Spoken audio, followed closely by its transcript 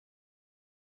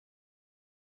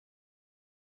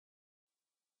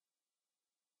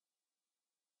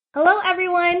Hello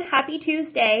everyone, happy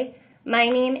Tuesday. My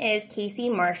name is Casey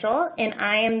Marshall and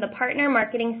I am the Partner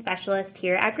Marketing Specialist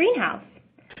here at Greenhouse.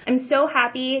 I'm so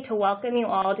happy to welcome you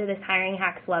all to this Hiring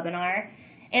Hacks webinar.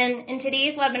 And in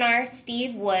today's webinar,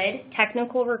 Steve Wood,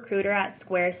 Technical Recruiter at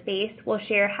Squarespace, will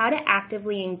share how to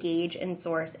actively engage and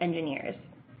source engineers.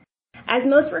 As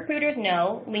most recruiters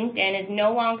know, LinkedIn is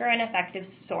no longer an effective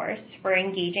source for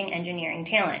engaging engineering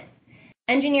talent.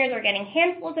 Engineers are getting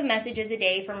handfuls of messages a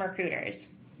day from recruiters.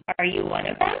 Are you one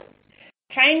of them?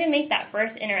 Trying to make that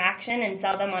first interaction and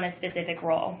sell them on a specific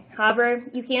role. However,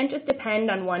 you can't just depend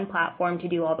on one platform to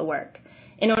do all the work.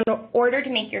 In order to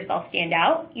make yourself stand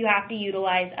out, you have to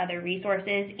utilize other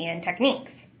resources and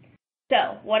techniques.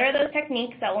 So, what are those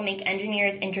techniques that will make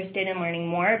engineers interested in learning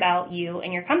more about you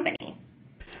and your company?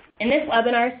 In this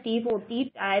webinar, Steve will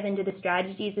deep dive into the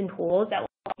strategies and tools that will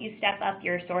help you step up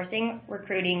your sourcing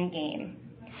recruiting game.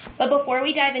 But before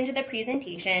we dive into the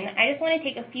presentation, I just want to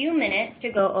take a few minutes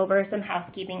to go over some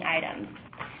housekeeping items.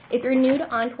 If you're new to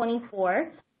On24,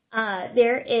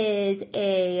 there is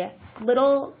a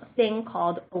little thing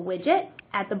called a widget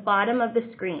at the bottom of the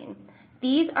screen.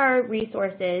 These are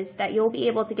resources that you'll be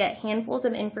able to get handfuls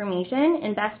of information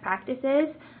and best practices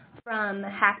from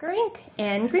HackerRank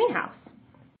and Greenhouse.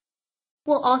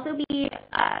 We'll also be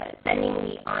sending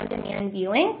the on-demand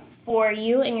viewing for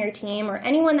you and your team or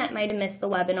anyone that might have missed the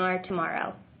webinar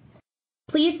tomorrow.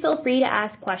 Please feel free to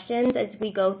ask questions as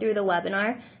we go through the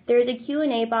webinar. There is a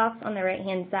Q&A box on the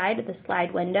right-hand side of the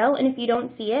slide window, and if you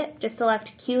don't see it, just select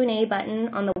Q&A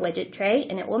button on the widget tray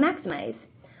and it will maximize.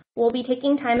 We'll be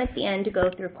taking time at the end to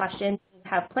go through questions and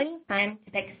have plenty of time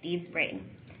to pick Steve's brain.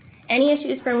 Any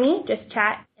issues for me, just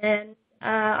chat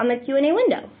on the Q&A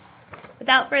window.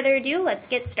 Without further ado, let's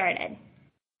get started.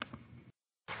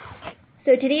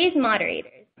 So today's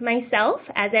moderators, myself,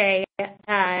 as I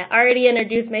already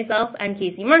introduced myself, I'm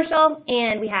Casey Marshall,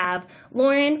 and we have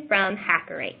Lauren from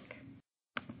HackerRank.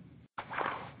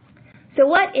 So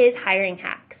what is Hiring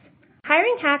Hacks?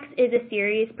 Hiring Hacks is a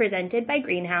series presented by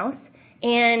Greenhouse,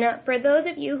 and for those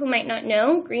of you who might not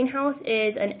know, Greenhouse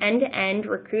is an end-to-end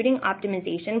recruiting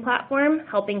optimization platform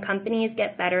helping companies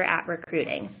get better at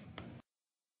recruiting.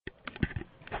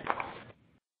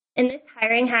 In this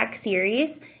Hiring Hack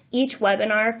series, each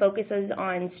webinar focuses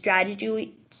on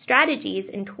strategies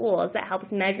and tools that helps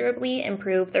measurably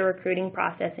improve the recruiting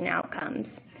process and outcomes.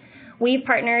 We've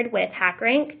partnered with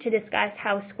HackerRank to discuss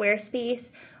how Squarespace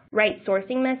writes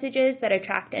sourcing messages that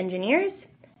attract engineers,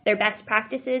 their best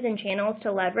practices and channels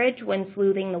to leverage when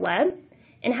sleuthing the web,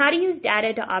 and how to use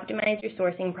data to optimize your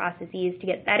sourcing processes to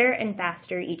get better and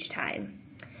faster each time.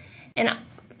 And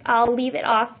I'll leave it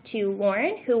off to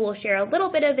Lauren, who will share a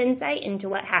little bit of insight into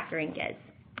what HackerRank is.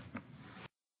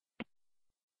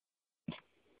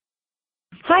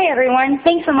 Hi, everyone.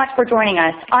 Thanks so much for joining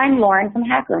us. I'm Lauren from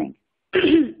HackerRank.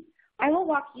 I will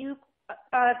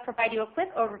provide you a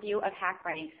quick overview of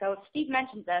HackerRank. So if Steve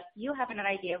mentions us, you have an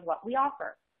idea of what we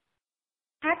offer.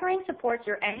 HackerRank supports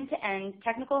your end-to-end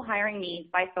technical hiring needs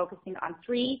by focusing on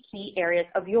 3 key areas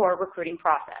of your recruiting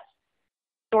process: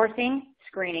 sourcing,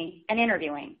 screening, and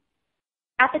interviewing.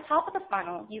 At the top of the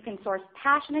funnel, you can source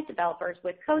passionate developers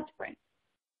with code sprints.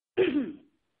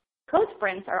 Code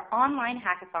sprints are online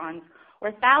hackathons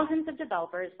where thousands of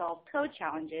developers solve code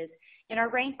challenges and are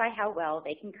ranked by how well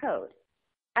they can code.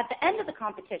 At the end of the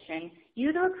competition,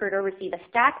 you, the recruiter, receive a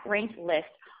stacked ranked list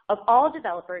of all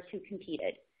developers who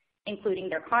competed, including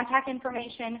their contact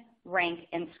information, rank,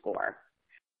 and score.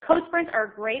 Code sprints are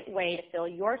a great way to fill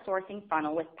your sourcing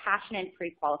funnel with passionate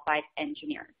pre-qualified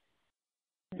engineers.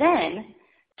 Then,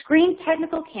 screen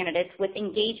technical candidates with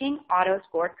engaging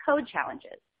auto-scored code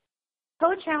challenges.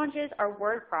 Code challenges are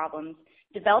word problems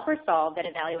developers solve that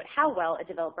evaluate how well a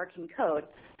developer can code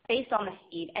based on the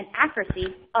speed and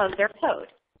accuracy of their code.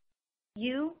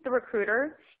 You, the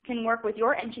recruiter, can work with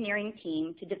your engineering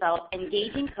team to develop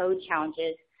engaging code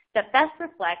challenges that best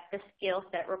reflect the skill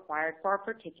set required for a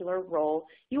particular role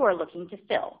you are looking to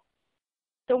fill.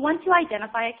 So once you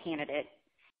identify a candidate,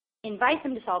 invite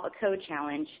them to solve a code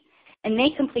challenge, and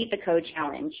they complete the code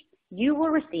challenge, you will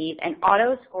receive an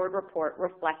auto-scored report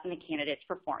reflecting the candidate's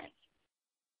performance.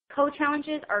 Code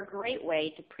challenges are a great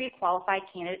way to pre-qualify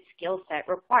candidate skill set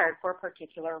required for a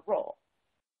particular role.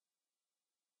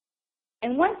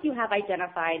 And once you have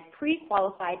identified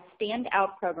pre-qualified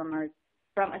standout programmers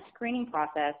from a screening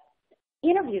process,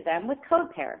 interview them with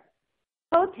CodePair.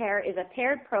 CodePair is a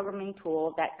paired programming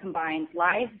tool that combines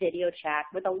live video chat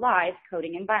with a live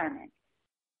coding environment.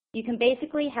 You can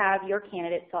basically have your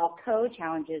candidate solve code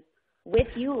challenges with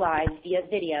you live via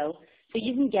video, so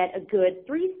you can get a good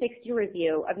 360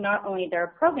 review of not only their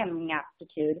programming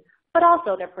aptitude, but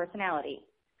also their personality.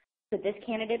 Could this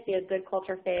candidate be a good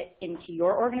culture fit into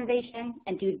your organization,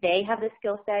 and do they have the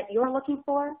skill set you're looking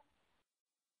for?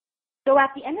 So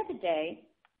at the end of the day,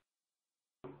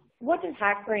 what does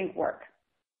HackerRank work?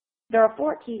 There are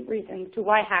 4 key reasons to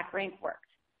why HackerRank works.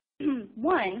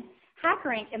 1,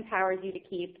 HackerRank empowers you to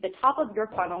keep the top of your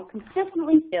funnel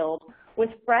consistently filled with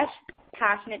fresh,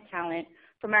 passionate talent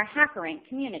from our HackerRank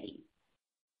community.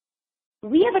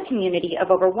 We have a community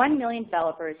of over 1 million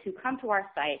developers who come to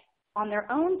our site on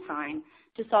their own time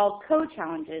to solve code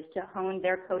challenges to hone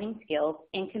their coding skills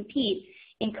and compete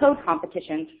in code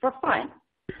competitions for fun.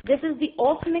 This is the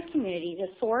ultimate community to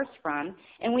source from,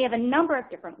 and we have a number of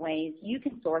different ways you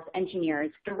can source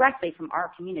engineers directly from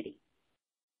our community.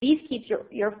 These keep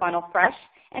your funnel fresh,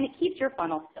 and it keeps your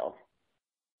funnel filled.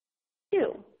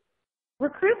 2,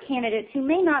 recruit candidates who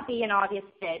may not be an obvious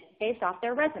fit based off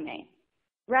their resume.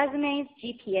 Resumes,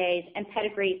 GPAs, and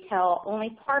pedigree tell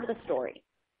only part of the story.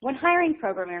 When hiring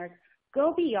programmers,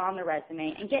 go beyond the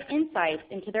resume and get insights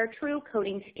into their true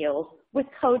coding skills with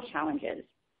code challenges.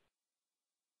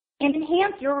 And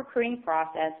enhance your recruiting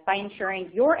process by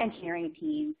ensuring your engineering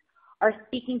teams are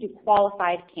speaking to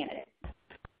qualified candidates.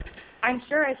 I'm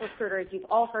sure as recruiters, you've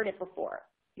all heard it before.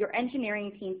 Your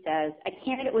engineering team says a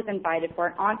candidate was invited for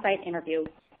an on-site interview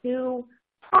who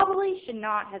probably should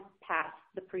not have passed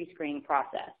the pre-screening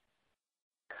process.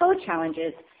 Code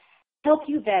challenges help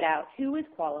you vet out who is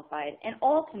qualified and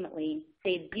ultimately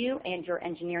save you and your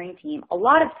engineering team a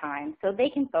lot of time so they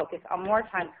can focus on more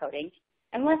time coding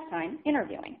and less time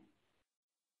interviewing.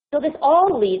 So this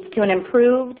all leads to an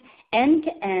improved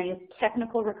end-to-end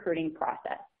technical recruiting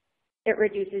process. It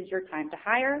reduces your time to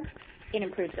hire, it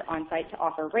improves the on-site to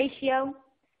offer ratio,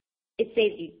 it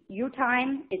saves you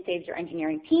time, it saves your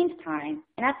engineering team's time,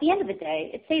 and at the end of the day,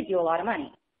 it saves you a lot of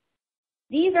money.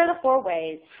 These are the 4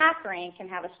 ways HackerRank can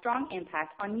have a strong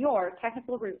impact on your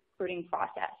technical recruiting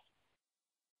process.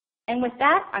 And with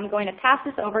that, I'm going to pass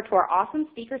this over to our awesome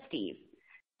speaker, Steve.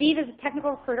 Steve is a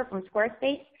technical recruiter from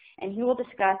Squarespace, and he will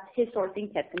discuss his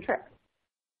sourcing tips and tricks.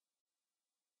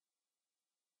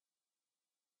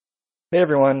 Hey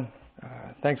everyone,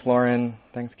 thanks Lauren,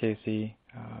 thanks Casey.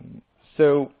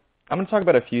 So I'm going to talk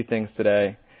about a few things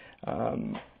today.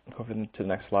 Go to the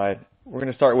next slide. We're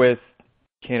going to start with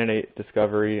candidate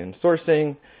discovery and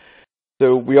sourcing.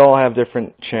 So we all have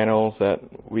different channels that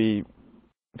we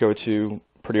go to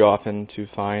pretty often to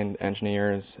find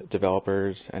engineers,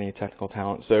 developers, any technical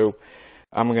talent. So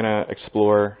I'm going to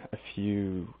explore a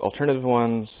few alternative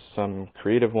ones, some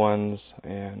creative ones,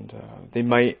 and they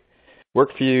might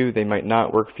work for you, they might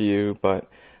not work for you, but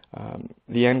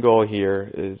the end goal here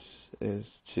is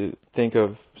to think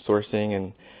of sourcing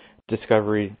and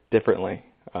discovery differently.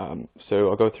 So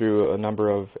I'll go through a number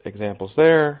of examples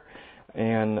there,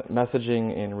 and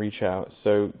messaging and reach out.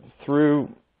 So through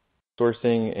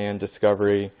sourcing and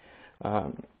discovery,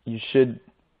 you should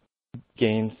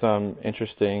gain some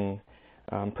interesting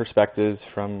perspectives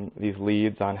from these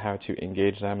leads on how to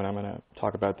engage them, and I'm going to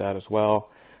talk about that as well.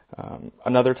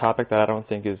 Another topic that I don't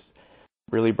think is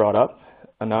really brought up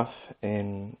enough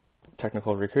in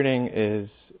technical recruiting is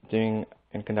doing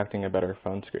and conducting a better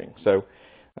phone screen. So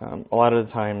a lot of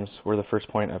the times we're the first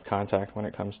point of contact when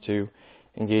it comes to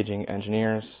engaging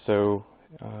engineers. So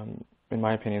in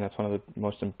my opinion, that's one of the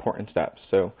most important steps.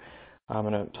 So I'm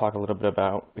going to talk a little bit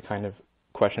about the kind of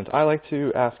questions I like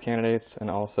to ask candidates and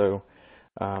also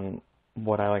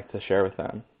what I like to share with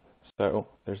them. So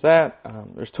there's that.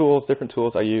 There's tools, different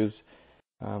tools I use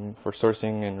for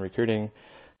sourcing and recruiting.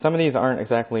 Some of these aren't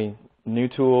exactly new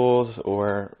tools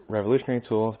or revolutionary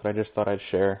tools, but I just thought I'd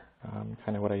share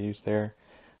kind of what I use there.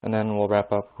 And then we'll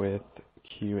wrap up with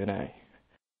Q&A.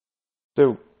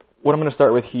 So what I'm going to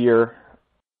start with here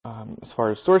as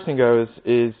far as sourcing goes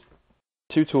is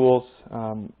 2 tools.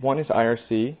 One is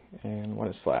IRC and one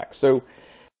is Slack. So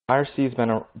IRC has been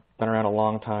around a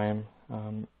long time.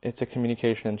 It's a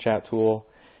communication and chat tool.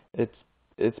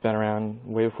 It's been around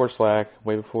way before Slack,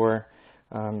 way before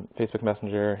Facebook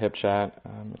Messenger, HipChat.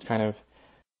 It's kind of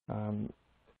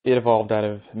it evolved out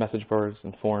of message boards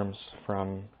and forums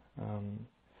from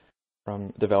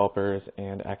developers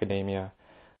and academia,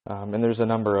 and there's a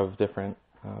number of different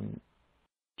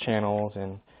channels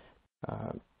and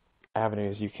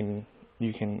avenues you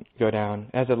can go down.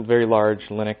 It has a very large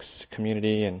Linux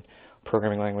community and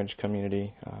programming language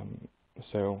community.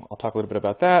 So I'll talk a little bit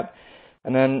about that.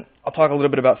 And then I'll talk a little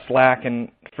bit about Slack.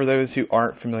 And for those who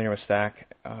aren't familiar with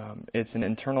Slack, it's an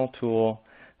internal tool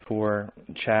for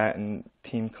chat and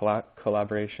team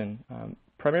collaboration,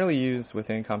 primarily used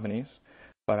within companies.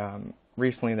 But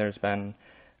recently there's been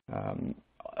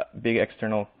big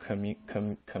external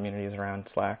communities around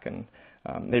Slack, and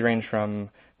They range from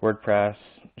WordPress,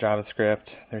 JavaScript.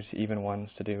 There's even ones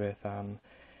to do with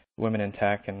women in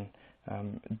tech and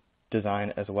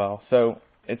design as well. So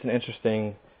it's an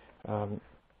interesting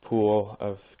pool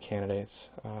of candidates.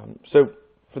 So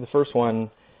for the first one,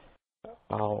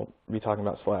 I'll be talking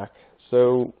about Slack.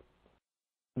 So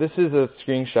this is a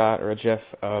screenshot or a GIF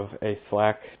of a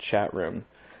Slack chat room.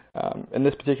 And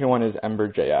this particular one is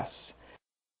Ember.js.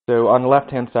 So on the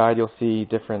left-hand side, you'll see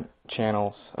different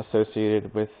channels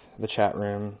associated with the chat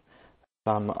room.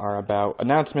 Some are about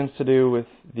announcements to do with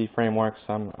the framework.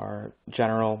 Some are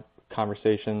general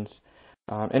conversations.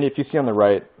 And if you see on the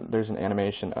right, there's an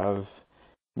animation of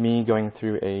me going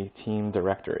through a team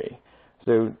directory.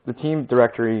 So the team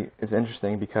directory is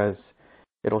interesting because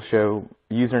it'll show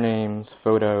usernames,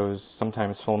 photos,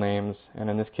 sometimes full names. And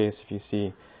in this case, if you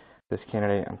see this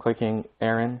candidate, I'm clicking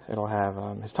Aaron. It'll have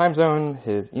his time zone,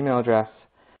 his email address,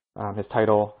 his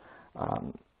title.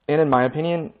 And in my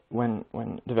opinion, when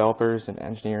developers and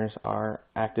engineers are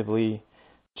actively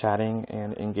chatting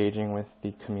and engaging with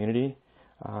the community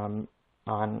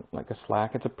on like a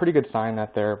Slack, it's a pretty good sign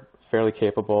that they're fairly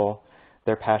capable,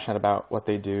 they're passionate about what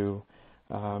they do,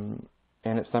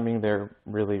 and it's something they're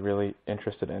really, really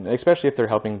interested in, especially if they're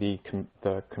helping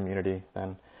the community.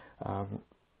 Then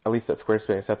at least at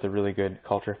Squarespace, that's a really good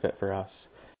culture fit for us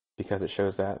because it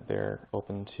shows that they're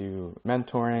open to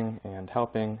mentoring and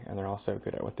helping, and they're also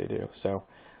good at what they do. So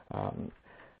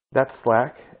that's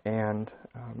Slack, and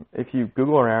if you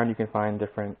Google around, you can find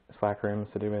different Slack rooms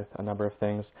to do with a number of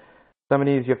things. Some of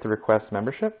these you have to request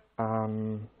membership.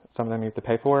 Some of them you have to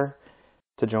pay for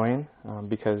to join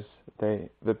because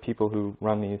the people who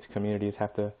run these communities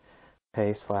have to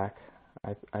pay Slack,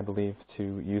 I believe,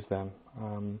 to use them.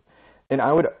 And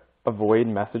I would avoid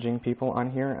messaging people on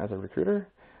here as a recruiter.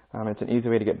 It's an easy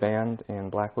way to get banned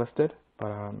and blacklisted,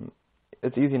 but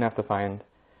it's easy enough to find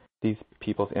these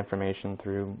people's information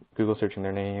through Google searching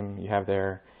their name. You have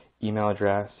their email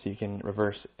address. You can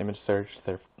reverse image search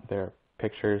their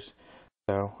pictures.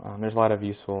 So there's a lot of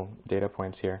useful data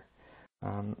points here.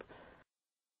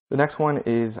 The next one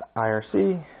is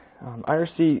IRC.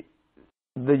 IRC,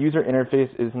 the user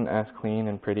interface isn't as clean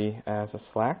and pretty as a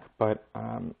Slack, but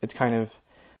it's kind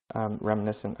of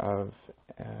reminiscent of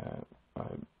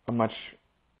a much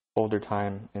older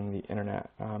time in the internet.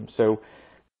 So if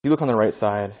you look on the right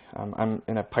side, I'm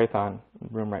in a Python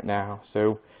room right now.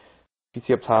 So you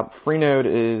see up top, Freenode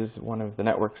is one of the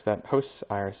networks that hosts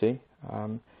IRC.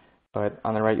 But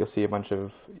on the right, you'll see a bunch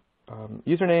of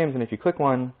usernames, and if you click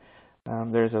one,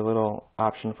 there's a little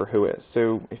option for who is.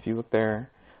 So if you look there,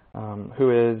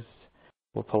 who is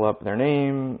will pull up their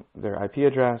name, their IP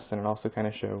address, and it'll also kind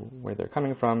of show where they're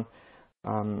coming from.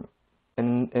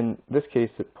 In this case,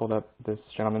 it pulled up this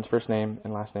gentleman's first name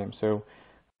and last name. So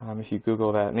if you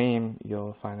Google that name,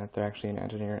 you'll find that they're actually an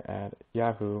engineer at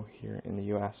Yahoo here in the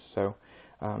US. So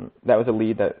that was a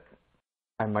lead that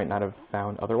I might not have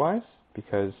found otherwise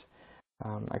because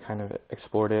I kind of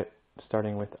explored it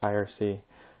starting with IRC.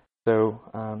 So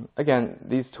again,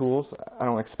 these tools, I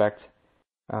don't expect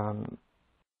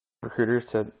recruiters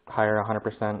to hire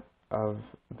 100% of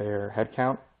their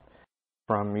headcount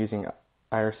from using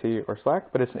IRC or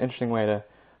Slack, but it's an interesting way to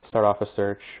start off a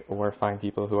search or find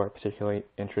people who are particularly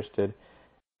interested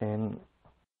in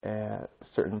a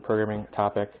certain programming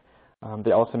topic.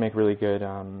 They also make really good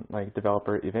like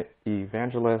developer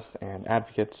evangelists and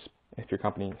advocates. If your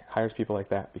company hires people like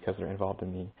that because they're involved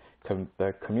in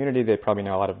the community, they probably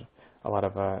know a lot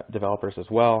of developers as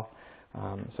well.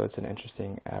 So it's an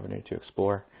interesting avenue to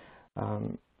explore.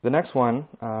 The next one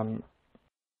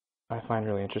I find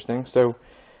really interesting. So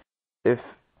if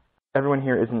everyone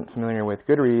here isn't familiar with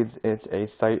Goodreads, it's a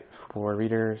site for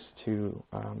readers to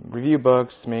review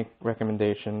books, make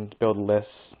recommendations, build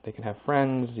lists. They can have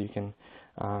friends. You can.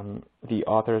 The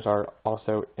authors are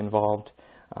also involved.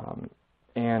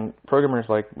 And programmers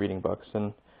like reading books.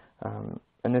 And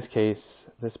in this case,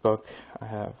 this book I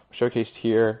have showcased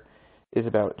here is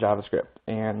about JavaScript.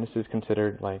 And this is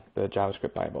considered like the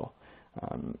JavaScript Bible.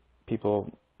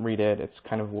 People read it. It's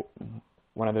kind of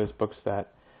one of those books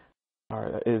that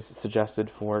is suggested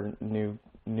for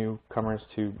newcomers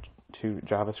to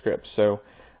JavaScript. So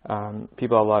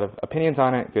people have a lot of opinions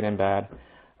on it, good and bad.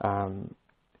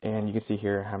 And you can see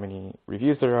here how many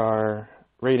reviews there are,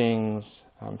 ratings,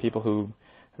 people who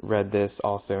read this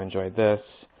also enjoyed this.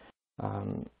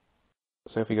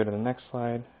 So if we go to the next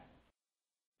slide,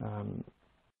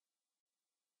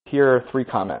 here are 3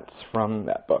 comments from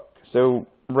that book. So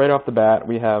right off the bat,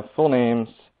 we have full names,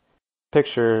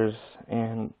 pictures,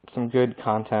 and some good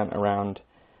content around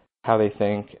how they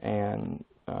think and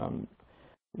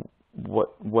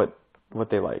what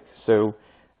they like. So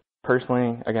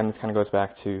Personally, again, this kind of goes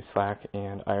back to Slack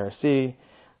and IRC.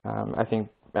 I think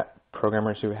that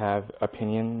programmers who have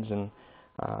opinions and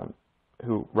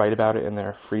who write about it in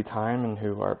their free time and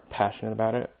who are passionate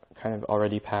about it kind of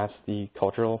already passed the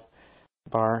cultural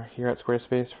bar here at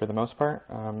Squarespace for the most part,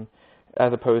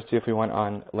 as opposed to if we went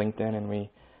on LinkedIn and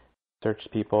we searched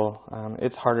people.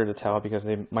 It's harder to tell because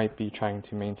they might be trying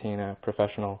to maintain a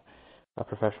professional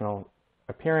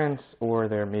appearance, or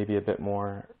they're maybe a bit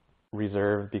more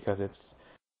reserved because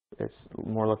it's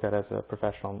more looked at as a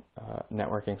professional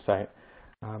networking site.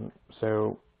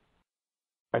 So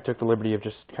I took the liberty of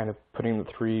just kind of putting the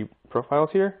 3 profiles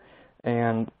here,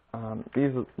 and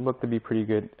these look to be pretty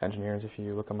good engineers if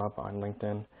you look them up on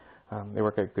LinkedIn. They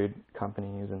work at good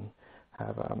companies and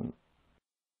have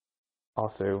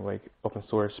also like open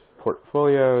source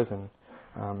portfolios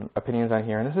and opinions on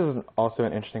here. And this is also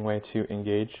an interesting way to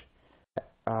engage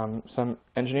some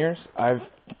engineers.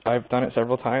 I've done it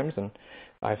several times, and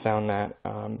I found that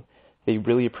they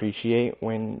really appreciate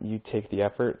when you take the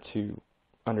effort to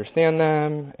understand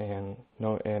them and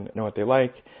know what they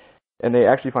like, and they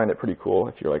actually find it pretty cool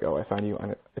if you're like, oh, I found you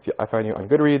on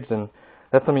Goodreads, and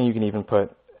that's something you can even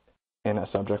put in a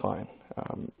subject line.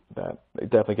 That it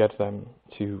definitely gets them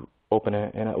to open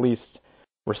it and at least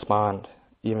respond,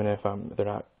 even if they're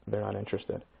not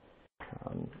interested.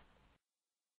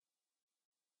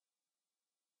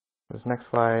 This next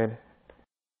slide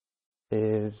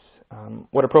is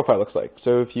what a profile looks like.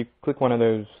 So if you click one of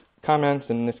those comments,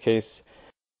 in this case,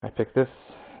 I picked this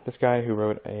guy who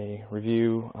wrote a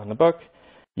review on the book.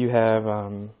 You have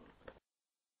a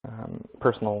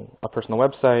personal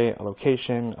website, a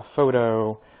location, a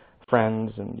photo,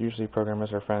 friends, and usually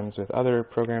programmers are friends with other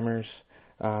programmers,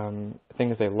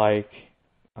 things they like.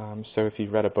 So if you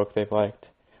read a book they've liked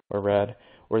or read,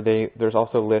 or there's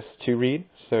also lists to read.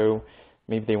 So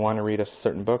maybe they want to read a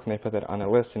certain book and they put that on a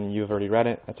list and you've already read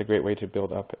it. That's a great way to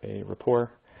build up a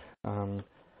rapport.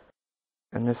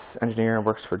 And this engineer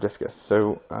works for Discus.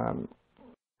 So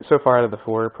so far out of the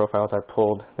 4 profiles I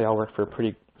pulled, they all work for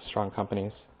pretty strong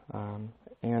companies.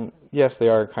 And yes, they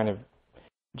are kind of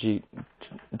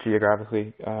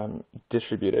geographically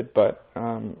distributed, but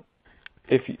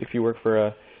if you work for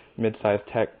a mid-sized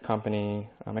tech company,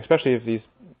 especially if these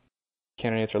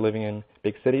candidates are living in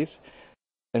big cities,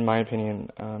 in my opinion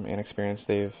and experience,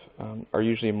 they are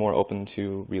usually more open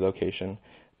to relocation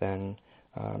than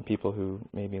people who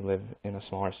maybe live in a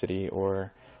smaller city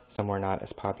or somewhere not as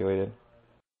populated.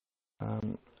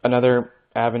 Another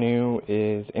avenue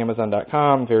is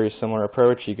Amazon.com, very similar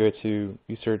approach. You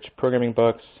search programming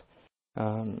books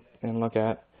and look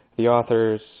at the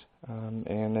authors,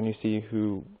 and then you see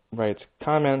who writes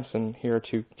comments, and here are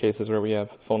 2 cases where we have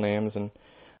full names and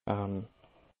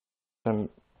some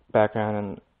background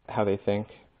and how they think,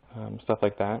 stuff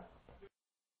like that.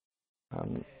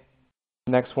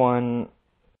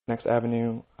 Next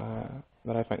avenue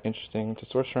that I find interesting to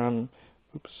source from,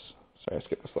 oops, sorry, I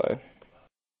skipped a slide.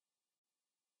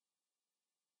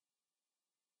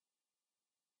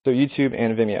 So YouTube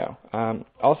and Vimeo.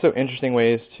 Also interesting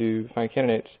ways to find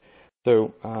candidates.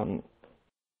 So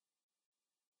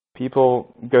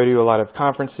people go to a lot of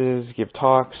conferences, give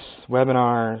talks,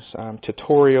 webinars,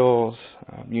 tutorials,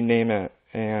 you name it,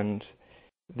 and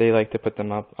they like to put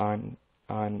them up on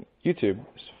YouTube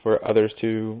for others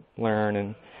to learn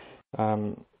and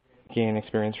gain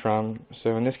experience from.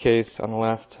 So in this case, on the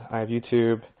left, I have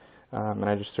YouTube, and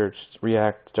I just searched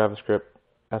React, JavaScript,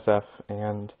 SF,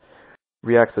 and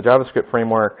React's the JavaScript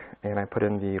framework, and I put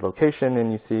in the location,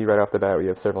 and you see right off the bat we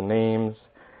have several names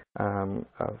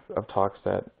of talks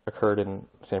that occurred in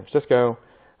San Francisco,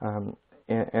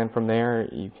 and from there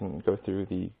you can go through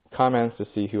the comments to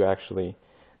see who actually,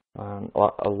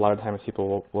 a lot of times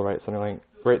people will write something like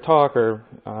great talk, or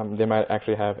they might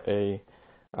actually have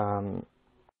an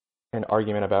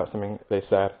argument about something they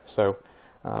said. So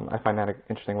I find that an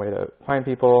interesting way to find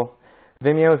people.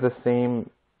 Vimeo is the same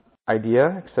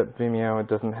idea, except Vimeo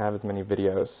doesn't have as many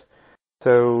videos.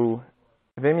 So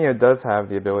Vimeo does have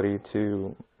the ability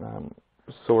to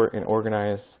sort and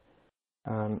organize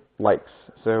likes.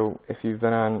 So if you've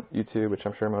been on YouTube, which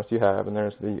I'm sure most of you have, and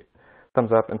there's the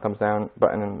thumbs up and thumbs down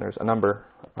button, and there's a number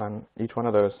on each one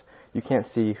of those, you can't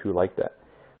see who liked it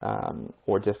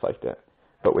or disliked it.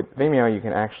 But with Vimeo, you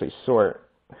can actually sort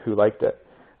who liked it.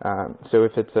 So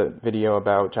if it's a video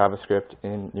about JavaScript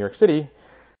in New York City,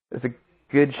 there's a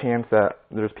good chance that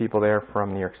there's people there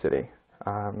from New York City.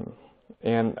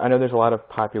 And I know there's a lot of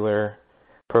popular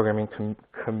programming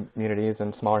communities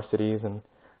in smaller cities and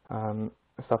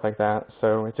stuff like that.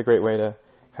 So it's a great way to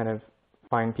kind of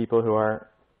find people who are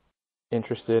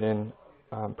interested in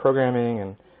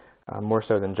programming more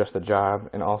so than just a job,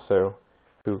 and also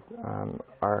who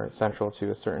are central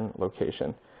to a certain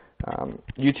location.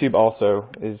 YouTube also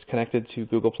is connected to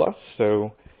Google+,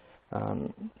 so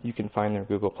you can find their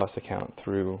Google+ account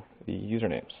through the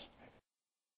usernames.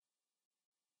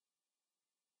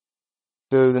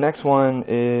 So the next one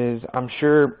is, I'm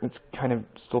sure it's kind of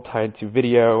still tied to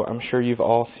video. I'm sure you've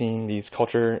all seen these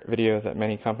culture videos that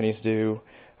many companies do.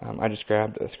 I just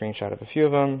grabbed a screenshot of a few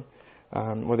of them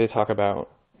where they talk about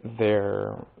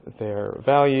their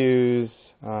values,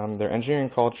 their engineering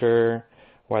culture,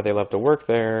 why they love to work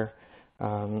there.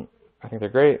 I think they're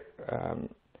great.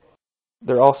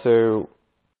 They're also,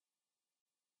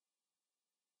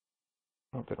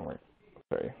 oh, it didn't work.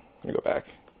 Sorry, let me go back.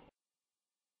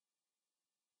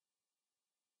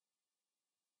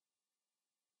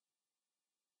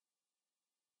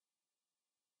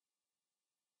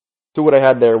 So what I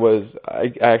had there was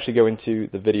I actually go into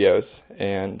the videos,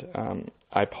 and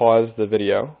I pause the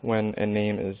video when a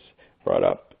name is brought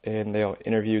up, and they'll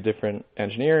interview different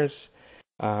engineers,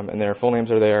 and their full names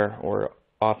are there, or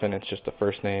often it's just the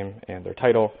first name and their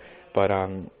title. But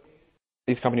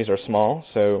these companies are small,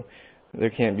 so there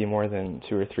can't be more than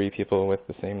 2 or 3 people with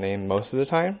the same name most of the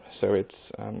time. So it's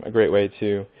a great way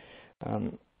to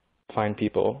find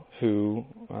people who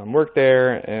work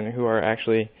there and who are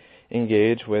actually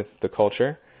engage with the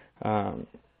culture.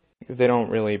 They don't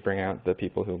really bring out the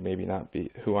people who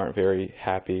who aren't very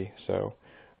happy. So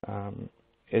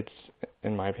it's,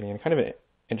 in my opinion, kind of an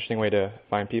interesting way to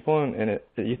find people, and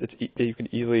you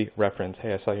can easily reference,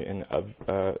 hey, I saw you in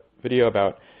a video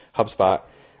about HubSpot.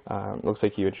 Looks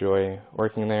like you enjoy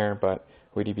working there, but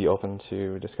would you be open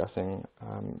to discussing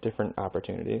different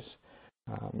opportunities?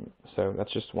 So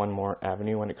that's just one more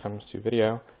avenue when it comes to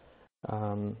video.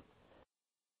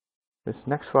 This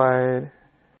next slide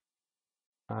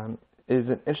is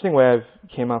an interesting way I've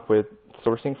came up with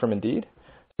sourcing from Indeed.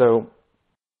 So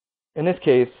in this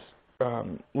case,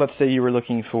 let's say you were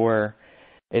looking for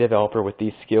a developer with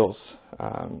these skills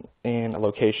in a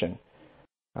location.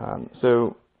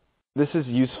 So this is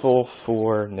useful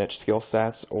for niche skill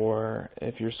sets, or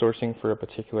if you're sourcing for a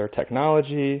particular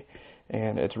technology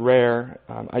and it's rare.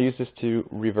 I use this to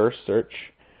reverse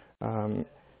search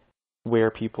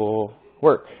where people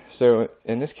work. So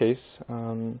in this case,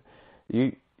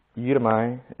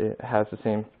 Udemy, it has the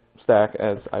same stack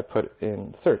as I put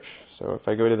in search. So if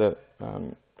I go to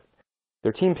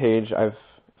their team page, I've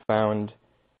found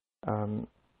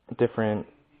different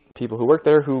people who work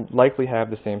there who likely have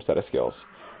the same set of skills.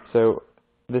 So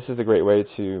this is a great way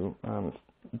to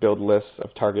build lists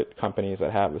of target companies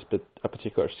that have a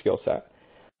particular skill set.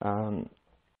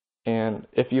 And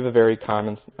if you have a very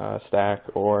common stack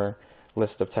or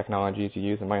list of technologies you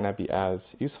use, it might not be as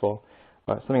useful.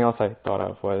 But something else I thought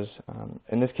of was,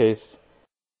 in this case,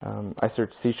 I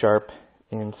searched C#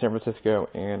 in San Francisco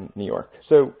and New York.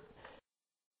 So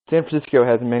San Francisco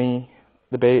has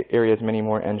the Bay Area has many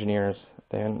more engineers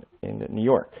than in New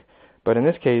York. But in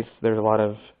this case, there's a lot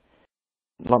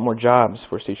more jobs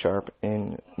for C#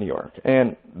 in New York.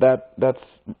 And that's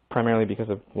primarily because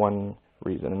of one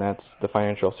reason, and that's the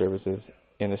financial services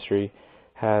industry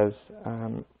has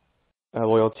a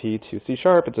loyalty to C#.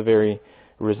 It's a very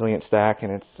resilient stack,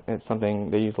 and it's something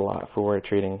they use a lot for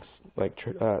trading, like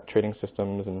trading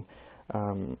systems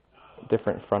and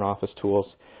different front office tools.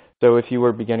 So if you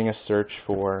were beginning a search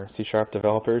for C#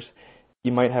 developers,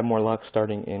 you might have more luck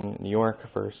starting in New York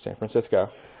versus San Francisco.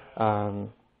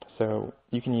 So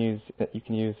you can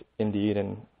use Indeed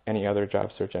and any other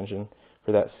job search engine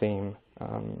for that same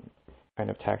kind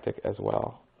of tactic as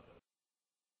well.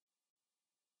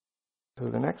 So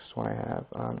the next one I have,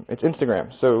 it's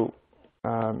Instagram. So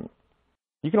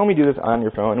you can only do this on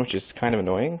your phone, which is kind of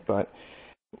annoying, but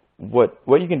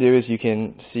what you can do is you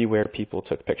can see where people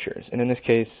took pictures. And in this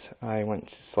case, I went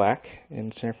to Slack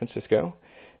in San Francisco,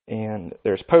 and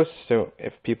there's posts. So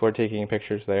if people are taking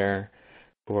pictures there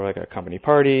for like a company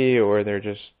party, or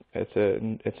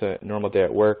it's a normal day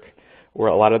at work, or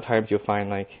a lot of times you'll find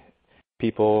like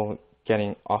people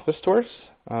getting office tours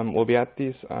will be at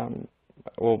these.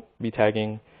 Will be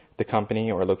tagging the company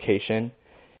or location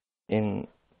in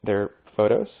their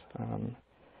photos. In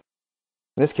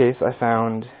this case, I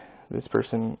found this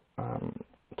person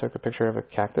took a picture of a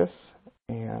cactus,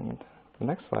 and the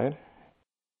next slide,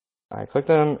 I clicked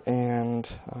him, and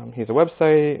he has a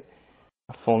website,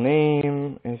 a full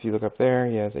name. And if you look up there,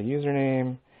 he has a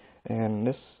username,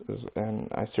 and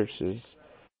I searched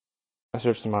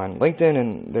him on LinkedIn,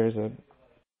 and there's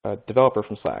a developer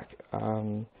from Slack.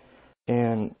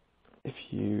 And if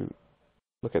you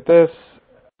look at this,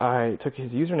 I took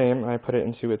his username and I put it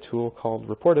into a tool called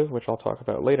Reportive, which I'll talk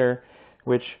about later,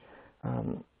 which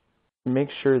make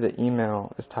sure the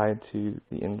email is tied to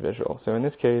the individual. So in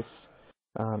this case,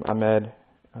 Ahmed,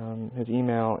 his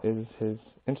email is his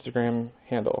Instagram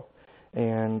handle,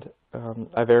 and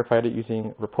I verified it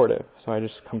using Reportive. So I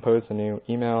just composed a new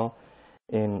email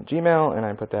in Gmail, and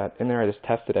I put that in there. I just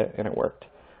tested it, and it worked.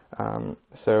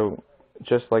 So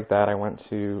just like that, I went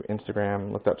to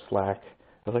Instagram, looked up Slack.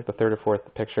 It was like the third or fourth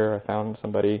picture. I found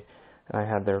somebody, and I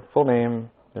had their full name,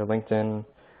 their LinkedIn,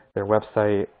 their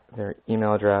website, their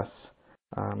email address,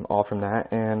 all from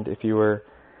that. And if you were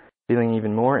feeling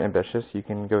even more ambitious, you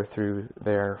can go through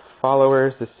their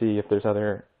followers to see if there's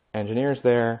other engineers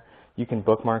there. You can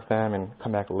bookmark them and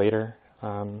come back later.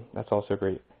 That's also a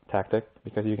great tactic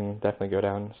because you can definitely go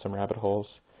down some rabbit holes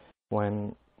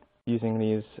when using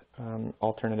these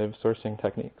alternative sourcing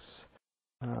techniques.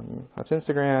 That's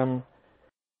Instagram.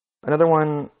 Another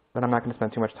one that I'm not going to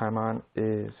spend too much time on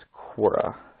is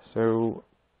Quora. So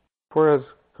Quora is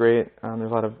great.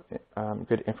 There's a lot of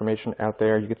good information out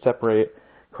there. You could separate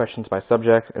questions by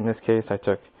subject. In this case, I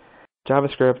took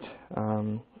JavaScript,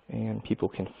 and people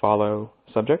can follow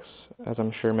subjects, as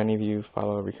I'm sure many of you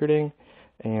follow recruiting.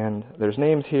 And there's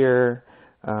names here.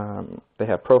 They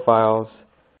have profiles.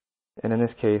 And in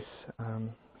this case,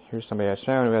 here's somebody I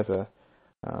found who has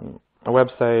a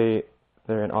website.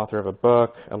 They're an author of a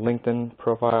book, a LinkedIn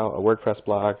profile, a WordPress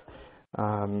blog,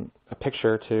 a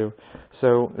picture too.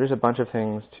 So there's a bunch of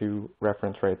things to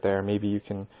reference right there. Maybe you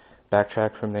can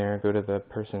backtrack from there, go to the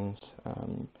person's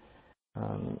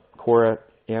Quora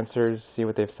answers, see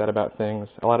what they've said about things.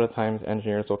 A lot of times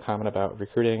engineers will comment about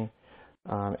recruiting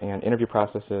and interview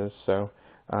processes. So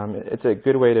it's a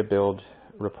good way to build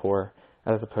rapport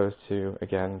as opposed to,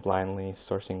 again, blindly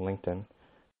sourcing LinkedIn.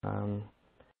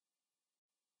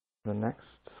 The next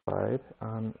slide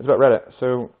is about Reddit.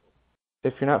 So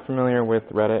if you're not familiar with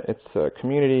Reddit, it's a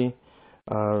community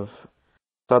of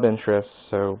sub-interests.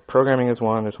 So programming is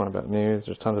one. There's one about news.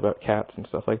 There's tons about cats and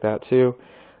stuff like that too.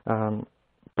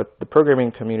 But the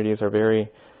programming communities are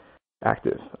very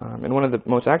active. And one of the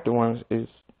most active ones is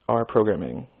R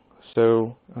programming.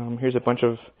 So here's a bunch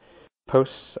of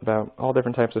posts about all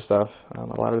different types of stuff.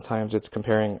 A lot of the times it's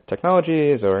comparing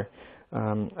technologies or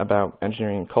about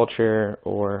engineering culture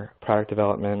or product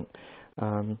development.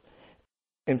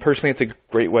 And personally, it's a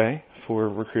great way for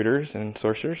recruiters and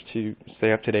sourcers to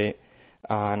stay up to date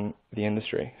on the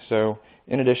industry. So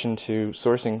in addition to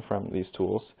sourcing from these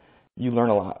tools, you learn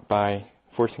a lot by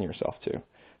forcing yourself to.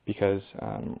 Because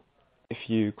if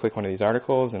you click one of these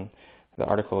articles and the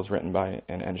article is written by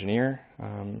an engineer,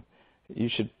 you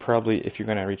should probably, if you're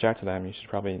going to reach out to them, you should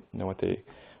probably know what they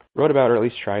wrote about or at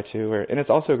least try to. And it's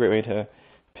also a great way to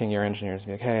ping your engineers and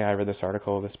be like, hey, I read this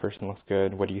article. This person looks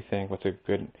good. What do you think? What's a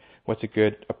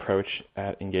good approach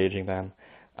at engaging them?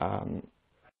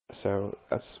 So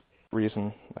that's the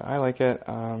reason I like it.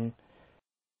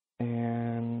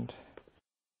 And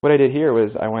what I did here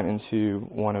was I went into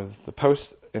one of the posts,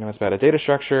 and it was about a data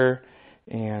structure,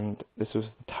 and this was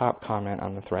the top comment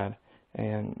on the thread.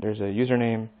 And there's a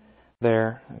username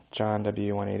there, John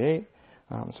W188.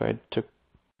 So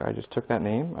I just took that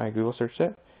name, I Google searched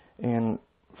it, and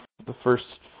the first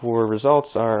 4 results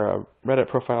are a Reddit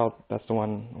profile, that's the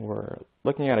one we're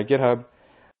looking at GitHub,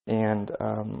 and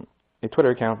a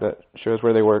Twitter account that shows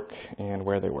where they work and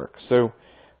where they work. So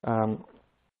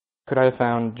could I have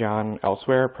found John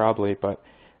elsewhere? Probably, but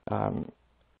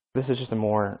this is just a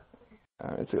more,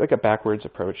 it's like a backwards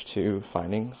approach to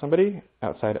finding somebody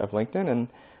outside of LinkedIn,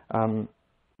 and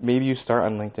maybe you start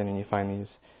on LinkedIn and you find these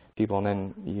people and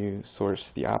then you source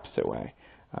the opposite way.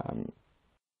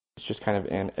 It's just kind of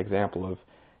an example of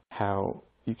how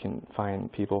you can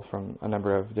find people from a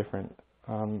number of different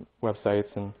websites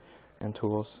and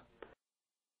tools.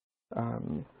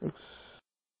 Oops.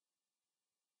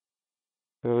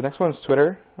 So the next one's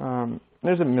Twitter.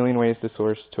 There's a million ways to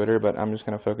source Twitter, but I'm just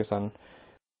going to focus on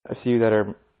a few that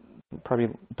are probably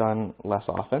done less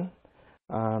often.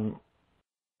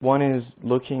 One is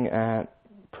looking at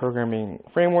programming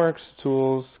frameworks,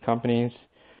 tools, companies.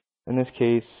 In this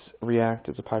case, React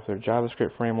is a popular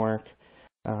JavaScript framework.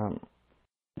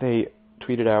 They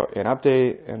tweeted out an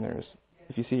update, and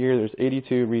if you see here, there's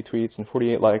 82 retweets and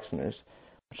 48 likes, and there's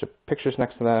a bunch of pictures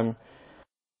next to them.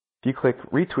 If you click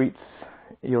retweets,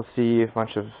 you'll see a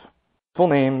bunch of full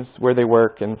names, where they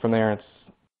work, and from there it's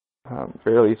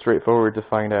fairly straightforward to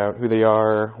find out who they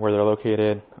are, where they're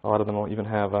located. A lot of them will even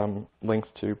have links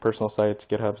to personal sites,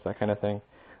 GitHubs, that kind of thing.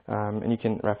 And you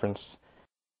can reference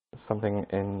something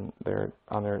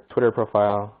on their Twitter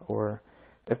profile, or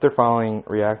if they're following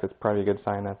React, it's probably a good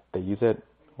sign that they use it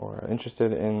or are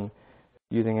interested in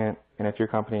using it. And if your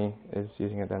company is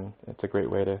using it, then it's a great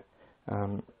way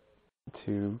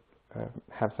to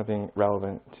have something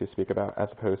relevant to speak about as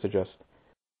opposed to just,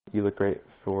 you look great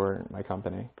for my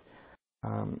company.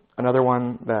 Another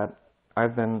one that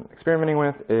I've been experimenting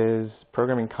with is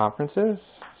programming conferences.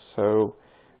 So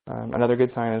another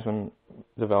good sign is when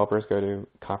developers go to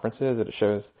conferences, that it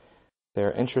shows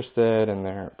they're interested in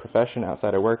their profession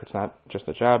outside of work. It's not just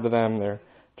a job to them. They're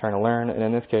trying to learn. And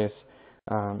in this case,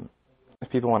 if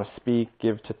people want to speak,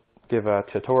 give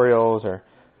tutorials, or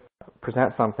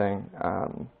present something,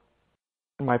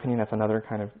 in my opinion, that's another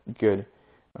kind of good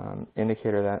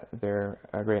indicator that they're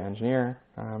a great engineer,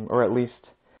 or at least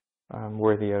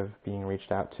worthy of being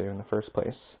reached out to in the first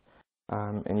place.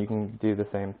 And you can do the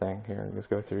same thing here. Just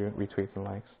go through retweets and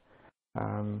likes.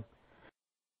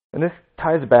 And this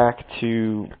ties back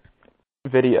to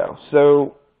video.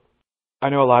 So I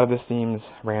know a lot of this seems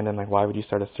random, like why would you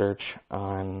start a search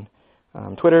on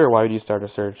Twitter, or why would you start a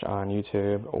search on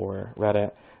YouTube or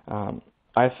Reddit?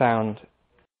 I found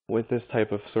with this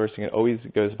type of sourcing, it always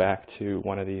goes back to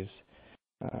one of these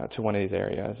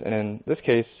areas. And in this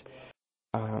case,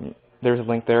 there's a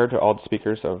link there to all the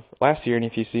speakers of last year, and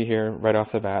if you see here right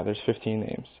off the bat, there's 15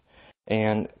 names.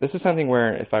 And this is something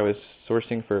where if I was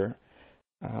sourcing for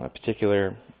a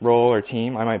particular role or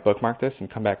team, I might bookmark this and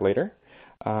come back later.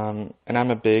 And I'm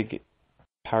a big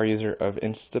power user of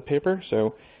Instapaper,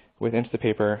 so with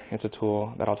Instapaper, it's a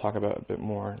tool that I'll talk about a bit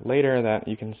more later that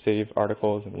you can save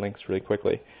articles and links really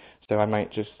quickly. So I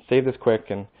might just save this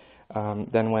quick, and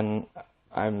then when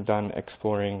I'm done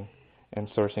exploring and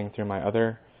sourcing through my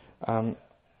other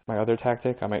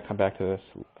tactic, I might come back to this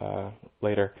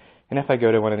later. And if I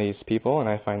go to one of these people and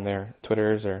I find their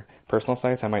Twitters or personal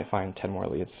sites, I might find 10 more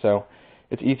leads. So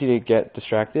it's easy to get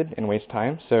distracted and waste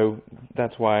time. So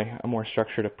that's why a more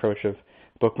structured approach of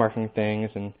bookmarking things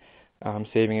and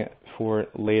saving it for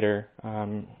later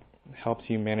helps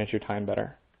you manage your time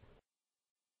better.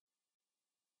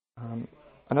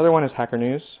 Another one is Hacker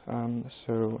News.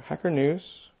 So Hacker News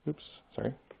is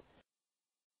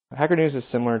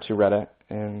similar to Reddit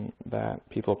in that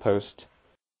people post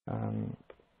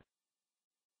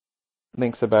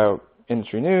links about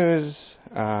industry news,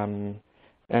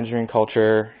 engineering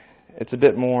culture. It's a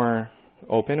bit more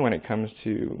open when it comes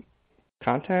to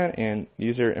content and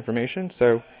user information.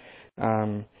 So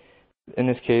in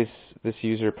this case, this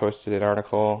user posted an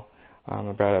article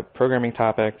about a programming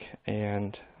topic,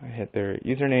 and I hit their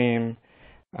username,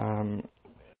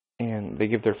 and they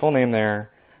give their full name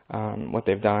there, what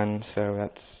they've done. So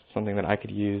that's something that I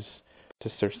could use to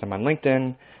search them on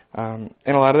LinkedIn. And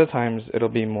a lot of the times, it'll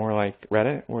be more like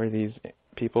Reddit, where these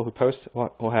people who post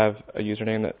will have a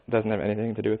username that doesn't have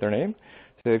anything to do with their name.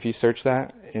 So if you search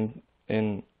that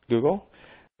in Google,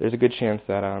 there's a good chance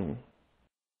that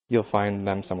you'll find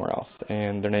them somewhere else,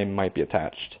 and their name might be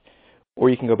attached. Or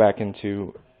you can go back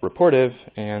into Reportive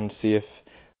and see if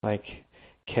like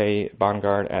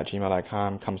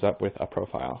kbongard@gmail.com comes up with a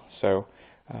profile. So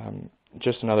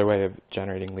just another way of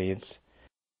generating leads.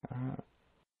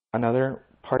 Another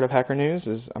part of Hacker News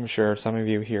is, I'm sure some of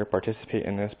you here participate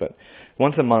in this, but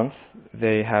once a month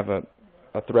they have a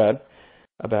thread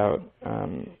about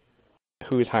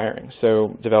who is hiring.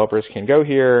 So developers can go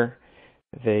here,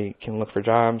 they can look for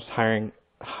jobs, hiring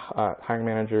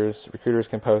managers, recruiters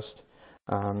can post,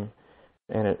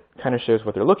 and it kind of shows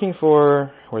what they're looking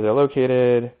for, where they're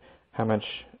located, how much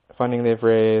funding they've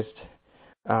raised.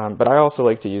 But I also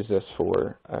like to use this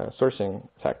for a sourcing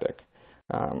tactic.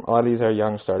 A lot of these are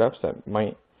young startups that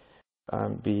might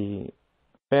be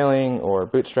failing or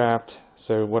bootstrapped.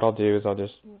 So what I'll do is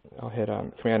I'll hit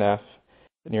Command F,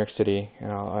 New York City,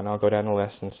 and I'll go down the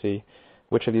list and see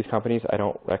which of these companies I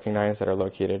don't recognize that are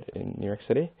located in New York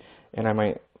City, and I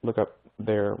might look up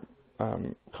their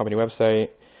company website,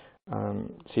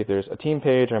 see if there's a team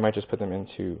page, or I might just put them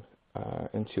into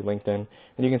LinkedIn,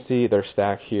 and you can see their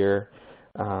stack here.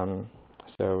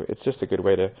 So it's just a good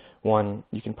way to, one,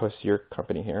 you can post your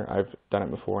company here. I've done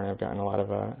it before, and I've gotten a lot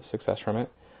of success from it,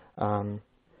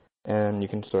 and you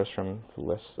can source from the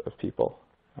lists of people.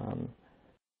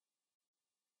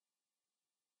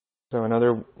 So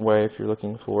another way, if you're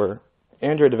looking for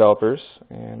Android developers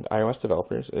and iOS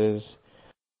developers, is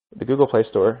the Google Play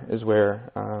Store is where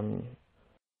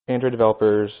Android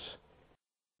developers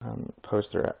post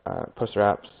their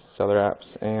apps, sell their apps,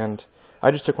 and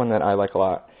I just took one that I like a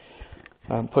lot,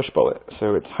 Pushbullet.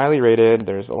 So it's highly rated.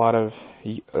 There's a lot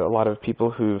of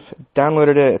people who've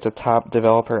downloaded it. It's a top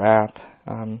developer app,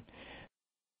 so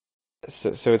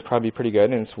it's probably pretty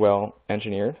good, and it's well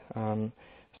engineered. So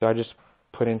I just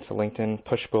put into LinkedIn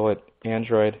Pushbullet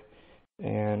Android,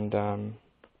 and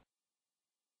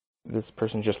this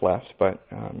person just left, but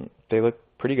they look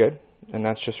pretty good, and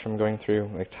that's just from going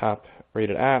through like top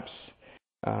rated apps,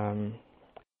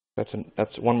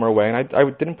 That's one more way. And I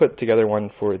didn't put together one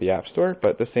for the App Store,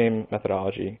 but the same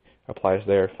methodology applies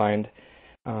there. Find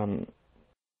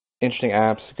interesting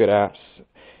apps, good apps.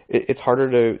 It's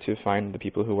harder to find the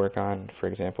people who work on, for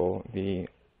example, the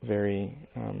very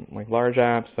like large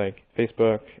apps like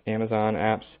Facebook, Amazon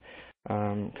apps,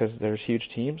 because there's huge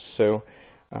teams. So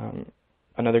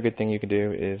another good thing you can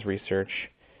do is research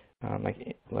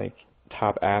like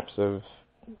top apps of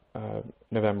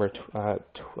November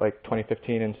like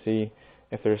 2015 and see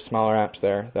if there's smaller apps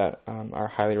there that are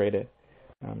highly rated,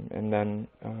 and then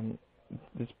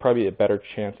there's probably a better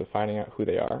chance of finding out who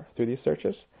they are through these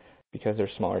searches because they're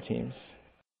smaller teams.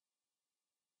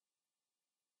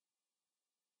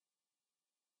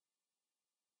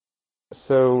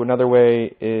 So another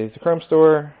way is the Chrome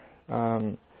Store.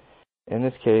 In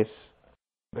this case,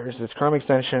 there's this Chrome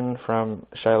extension from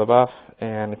Shia LaBeouf,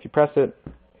 and if you press it,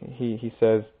 he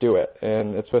says do it,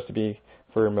 and it's supposed to be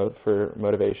for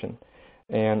motivation.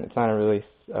 And it's not a really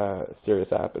serious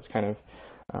app. It's kind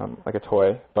of like a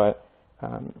toy, but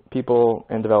people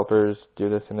and developers do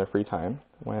this in their free time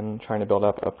when trying to build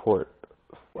up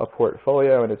a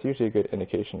portfolio, and it's usually a good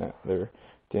indication that they're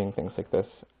doing things like this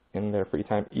in their free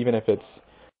time, even if it's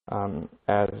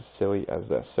as silly as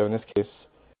this. So in this case,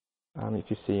 if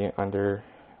you see under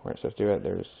where it says do it,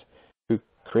 there's who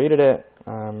created it,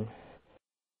 and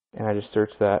I just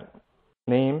searched that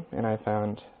name, and I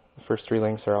found the first 3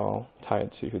 links are all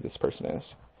tied to who this person is.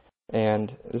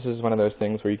 And this is one of those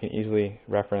things where you can easily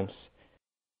reference,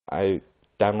 I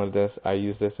downloaded this, I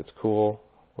use this, it's cool,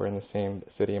 we're in the same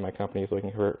city, and my company is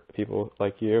looking for people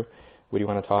like you, would you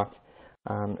want to talk?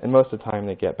 And most of the time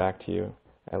they get back to you,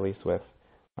 at least with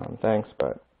thanks,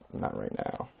 but not right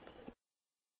now.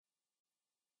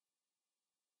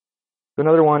 So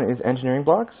another one is engineering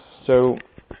blogs. So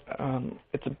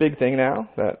it's a big thing now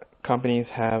that companies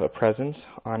have a presence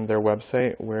on their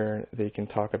website where they can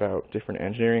talk about different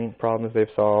engineering problems they've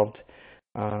solved,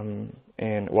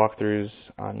 and walkthroughs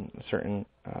on certain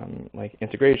like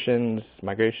integrations,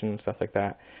 migrations, stuff like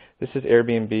that. This is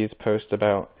Airbnb's post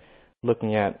about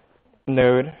looking at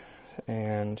Node,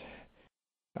 and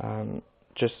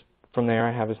just from there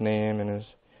I have his name and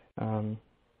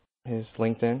his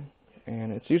LinkedIn,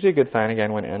 and it's usually a good sign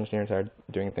again when engineers are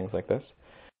doing things like this.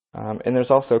 And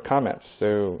there's also comments.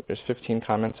 So there's 15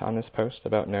 comments on this post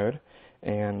about Node,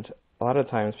 and a lot of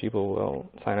times people will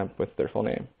sign up with their full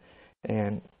name,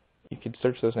 and you could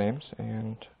search those names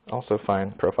and also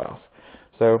find profiles.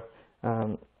 So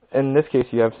in this case,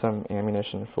 you have some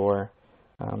ammunition for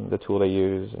the tool they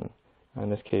use, and in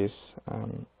this case,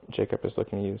 Jacob is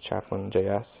looking to use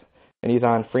Chaplain.js, and he's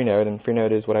on Freenode, and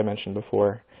Freenode is what I mentioned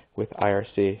before with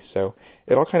IRC. So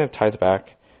it all kind of ties back.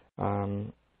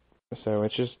 So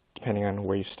it's just depending on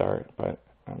where you start, but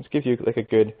this gives you like a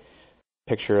good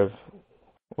picture of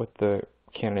what the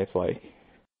candidate's like.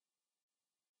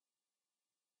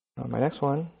 My next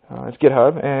one is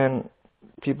GitHub, and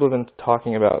people have been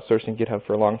talking about searching GitHub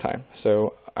for a long time.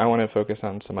 So I want to focus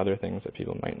on some other things that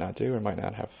people might not do or might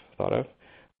not have thought of.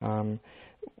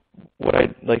 What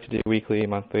I'd like to do weekly,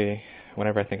 monthly,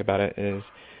 whenever I think about it, is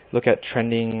look at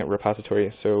trending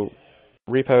repositories. So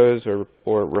repos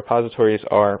or repositories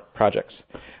are projects,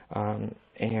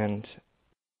 and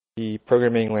the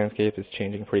programming landscape is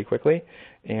changing pretty quickly,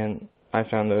 and I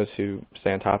found those who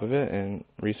stay on top of it and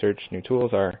research new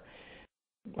tools are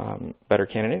better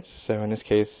candidates. So in this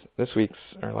case,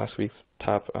 last week's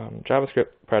top JavaScript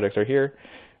projects are here.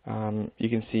 You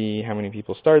can see how many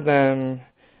people started them,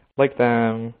 like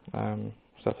them,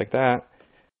 stuff like that.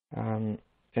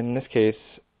 In this case,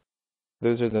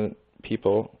 those are the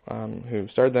people who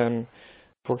started them,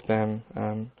 forked them.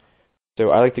 So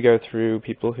I like to go through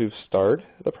people who've starred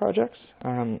the projects,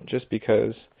 just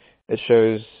because it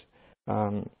shows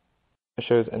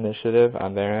initiative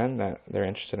on their end, that they're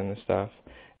interested in this stuff.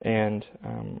 And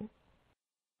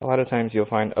a lot of times you'll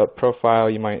find a profile,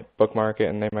 you might bookmark it,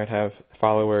 and they might have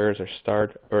followers or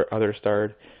starred or other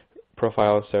starred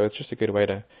profiles. So it's just a good way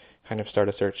to kind of start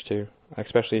a search too,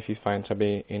 especially if you find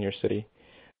somebody in your city.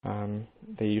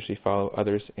 They usually follow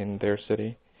others in their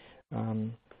city.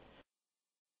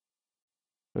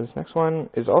 This next one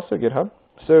is also GitHub.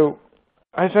 So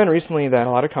I found recently that a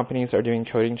lot of companies are doing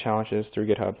coding challenges through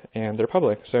GitHub, and they're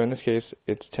public. So in this case,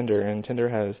 it's Tinder, and Tinder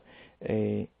has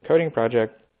a coding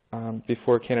project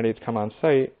before candidates come on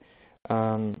site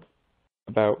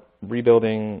about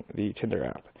rebuilding the Tinder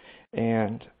app.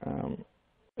 And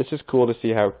it's just cool to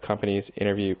see how companies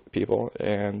interview people,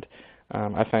 and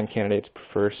I find candidates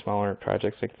prefer smaller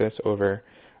projects like this over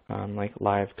like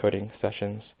live coding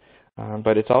sessions.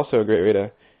 But it's also a great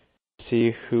way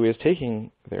see who is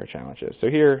taking their challenges. So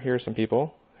here are some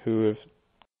people who've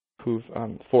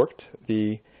forked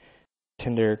the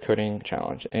Tinder coding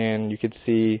challenge, and you could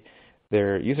see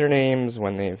their usernames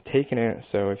when they've taken it.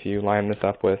 So if you line this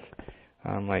up with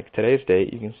like today's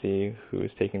date, you can see who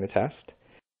is taking the test.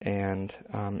 And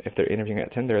if they're interviewing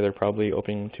at Tinder, they're probably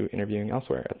open to interviewing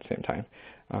elsewhere at the same time.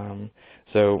 I'm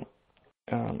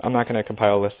not going to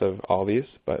compile a list of all these,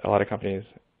 but a lot of companies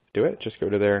do it. Just go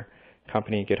to their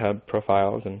company GitHub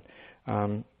profiles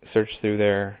and search through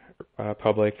their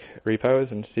public repos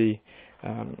and see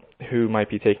who might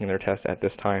be taking their test at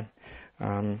this time.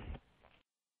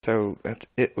 So that's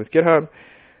it with GitHub.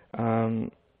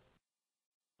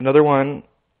 Another one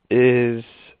is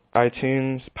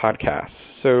iTunes podcasts.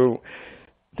 So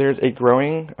there's a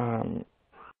growing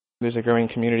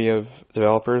community of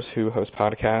developers who host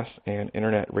podcasts and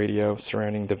internet radio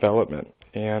surrounding development.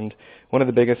 And one of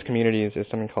the biggest communities is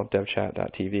something called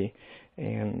devchat.tv.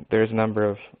 And there's a number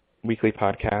of weekly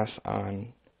podcasts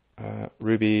on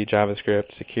Ruby,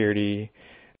 JavaScript, security,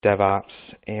 DevOps,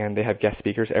 and they have guest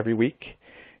speakers every week.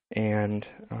 And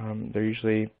they're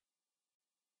usually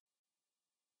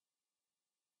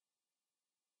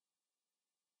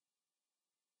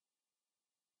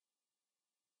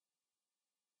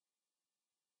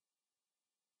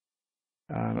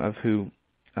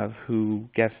of who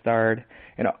guest starred,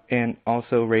 and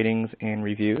also ratings and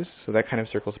reviews. So that kind of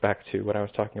circles back to what I was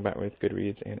talking about with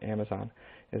Goodreads and Amazon,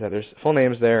 is that there's full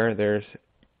names there, there's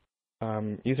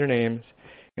usernames,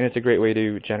 and it's a great way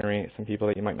to generate some people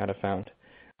that you might not have found,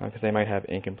 because they might have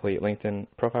incomplete LinkedIn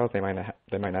profiles, they might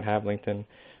not have LinkedIn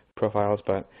profiles,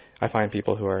 but I find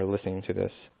people who are listening to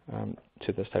this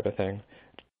type of thing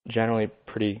generally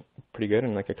pretty good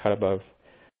and like a cut above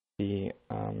the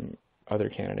other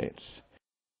candidates.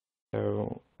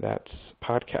 So that's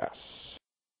podcasts.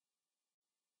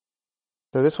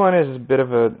 So this one is a bit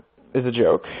of a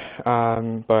joke,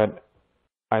 but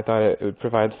I thought it would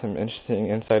provide some interesting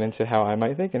insight into how I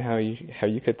might think and how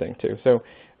you could think too. So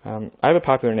I have a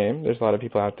popular name. There's a lot of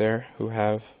people out there who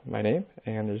have my name,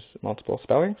 and there's multiple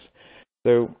spellings.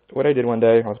 So what I did one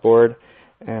day, I was bored,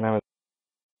 and I was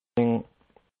doing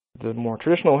the more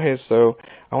traditional ways. So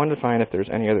I wanted to find if there's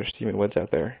any other Stephen Woods out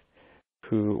there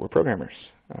who were programmers.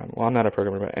 Well, I'm not a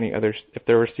programmer, but if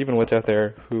there were Stephen Woods out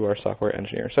there who are software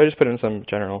engineers. So I just put in some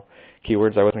general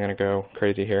keywords. I wasn't going to go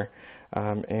crazy here.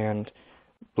 And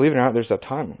believe it or not, there's a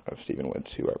ton of Stephen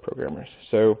Woods who are programmers.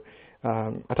 So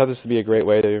I thought this would be a great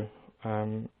way to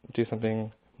do something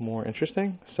more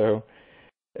interesting. So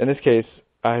in this case,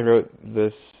 I wrote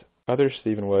this other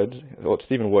Stephen Woods, well, it's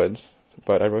Stephen Woods,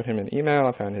 but I wrote him an email.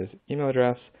 I found his email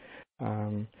address,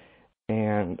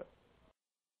 and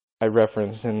I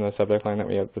referenced in the subject line that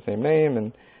we have the same name,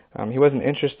 and he wasn't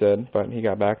interested, but he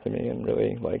got back to me and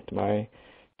really liked my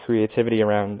creativity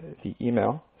around the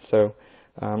email. So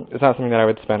it's not something that I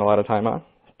would spend a lot of time on,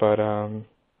 but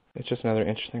it's just another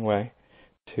interesting way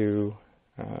to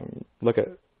look at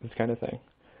this kind of thing.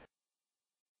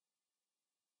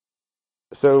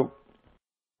 So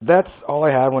that's all I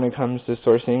have when it comes to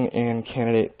sourcing and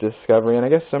candidate discovery. And I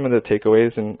guess some of the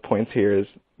takeaways and points here is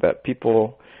that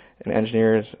people and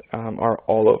engineers are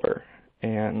all over.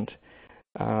 And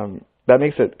that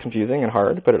makes it confusing and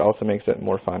hard, but it also makes it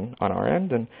more fun on our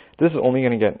end. And this is only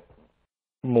going to get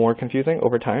more confusing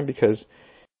over time because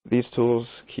these tools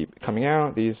keep coming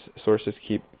out, these sources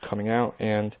keep coming out,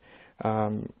 and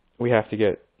we have to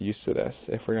get used to this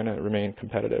if we're going to remain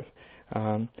competitive.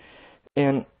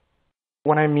 And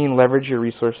when I mean leverage your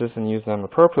resources and use them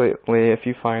appropriately, if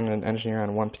you find an engineer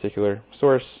on one particular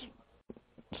source,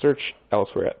 search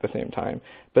elsewhere at the same time.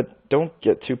 But don't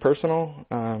get too personal.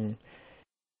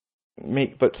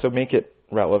 Make it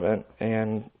relevant.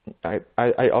 And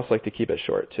I also like to keep it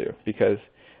short too, because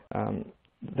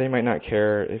they might not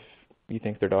care if you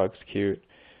think their dog's cute.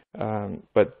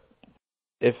 But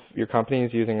if your company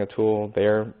is using a tool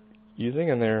they're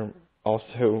using and they're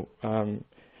also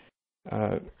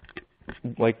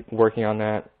like working on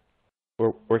that,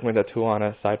 or working with that tool on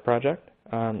a side project,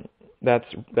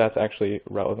 that's actually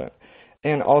relevant.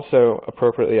 And also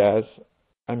appropriately if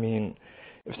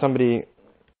somebody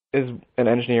is an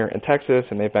engineer in Texas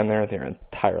and they've been there their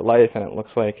entire life and it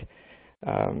looks like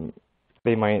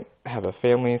they might have a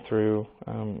family through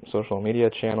social media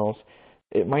channels,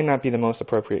 it might not be the most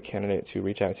appropriate candidate to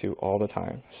reach out to all the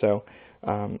time. So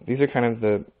these are kind of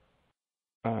the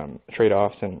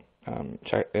trade-offs and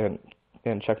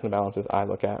checks and balances I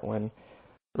look at when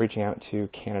reaching out to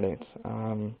candidates.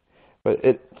 But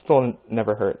it still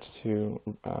never hurts to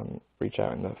reach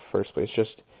out in the first place.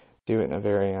 Just do it in a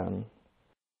very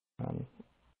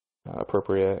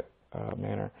appropriate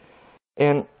manner.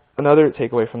 And Another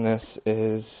takeaway from this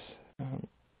is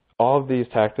all of these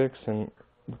tactics and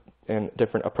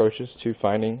different approaches to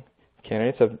finding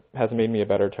candidates has made me a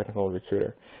better technical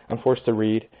recruiter. I'm forced to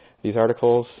read these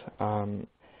articles. I'm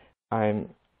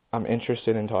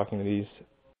interested in talking to these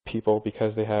people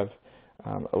because they have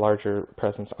a larger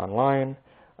presence online,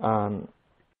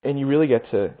 and you really get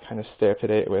to kind of stay up to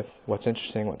date with what's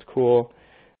interesting, what's cool,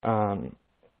 and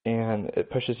it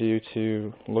pushes you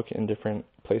to look in different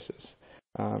places.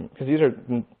 Because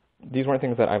these weren't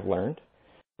things that I've learned.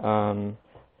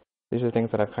 These are things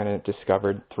that I've kind of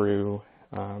discovered through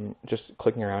just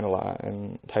clicking around a lot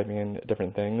and typing in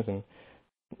different things. And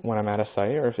when I'm at a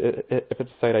site, or if it's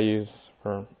a site I use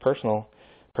for personal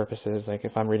purposes, like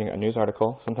if I'm reading a news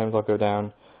article, sometimes I'll go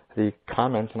down the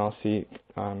comments and I'll see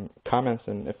comments,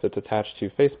 and if it's attached to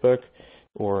Facebook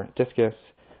or Discus,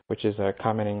 which is a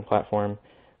commenting platform,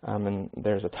 and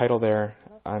there's a title there,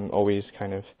 I'm always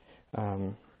kind of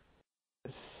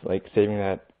like saving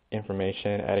that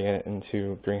information, adding it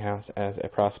into Greenhouse as a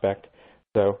prospect.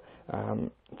 So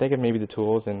think of maybe the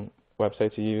tools and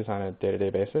websites you use on a day-to-day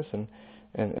basis,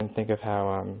 and think of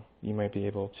how you might be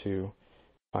able to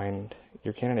find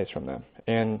your candidates from them.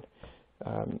 And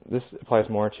this applies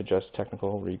more to just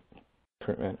technical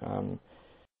recruitment.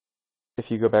 If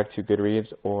you go back to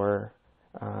Goodreads or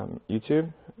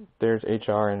YouTube, there's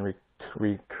HR and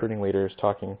recruiting leaders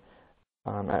talking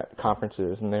at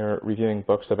conferences, and they're reviewing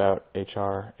books about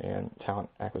HR and talent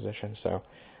acquisition. So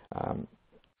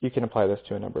you can apply this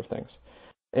to a number of things.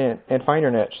 And find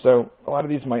your niche. So a lot of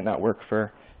these might not work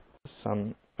for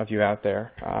some of you out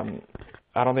there.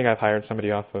 I don't think I've hired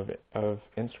somebody off of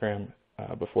Instagram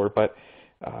before, but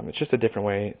it's just a different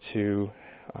way to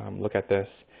look at this.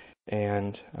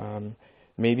 And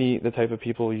maybe the type of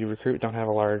people you recruit don't have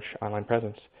a large online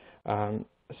presence.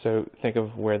 So think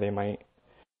of where they might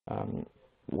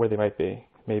be.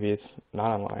 Maybe it's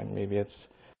not online. Maybe it's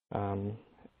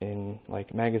in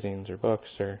like magazines or books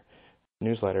or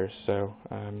newsletters. So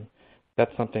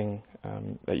that's something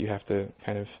that you have to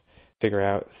kind of figure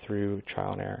out through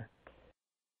trial and error.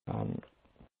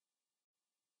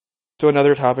 So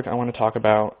another topic I want to talk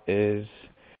about is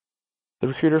the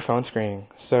recruiter phone screening.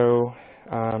 So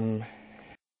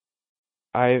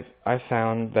I've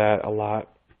found that a lot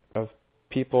of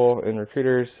people and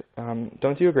recruiters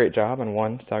don't do a great job on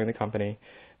 1, selling the company,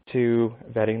 2,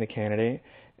 vetting the candidate,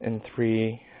 and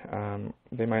 3,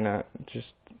 they might not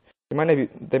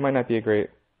be a great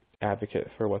advocate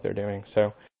for what they're doing.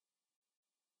 So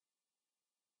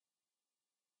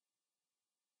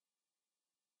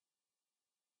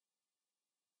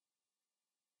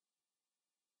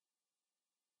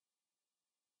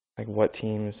like what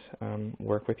teams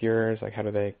work with yours, like how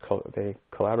do they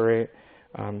collaborate,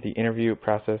 the interview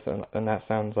process, and that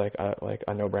sounds like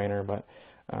a no-brainer, but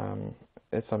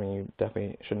it's something you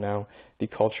definitely should know. The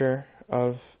culture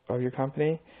of your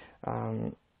company,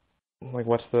 like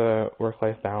what's the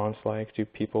work-life balance like? Do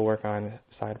people work on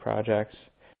side projects?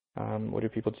 What do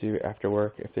people do after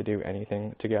work, if they do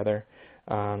anything together?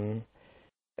 And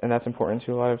that's important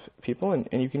to a lot of people,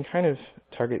 and you can kind of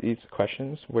target these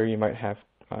questions where you might have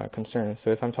concerns.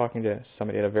 So if I'm talking to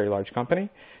somebody at a very large company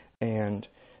and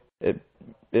it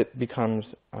becomes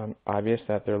obvious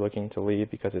that they're looking to leave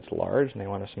because it's large and they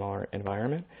want a smaller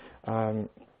environment,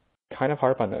 kind of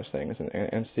harp on those things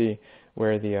and see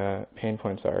where the pain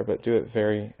points are, but do it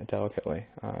very delicately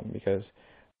because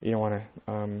you don't want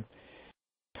to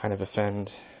kind of offend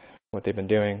what they've been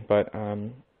doing, but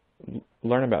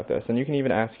learn about this. And you can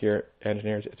even ask your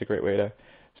engineers. It's a great way to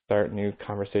start new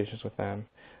conversations with them.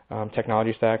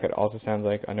 Technology stack, it also sounds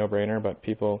like a no-brainer, but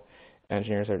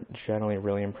engineers are generally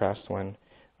really impressed when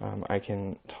I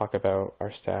can talk about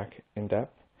our stack in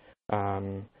depth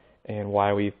and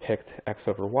why we picked X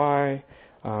over Y,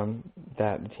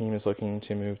 that the team is looking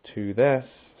to move to this.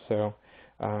 So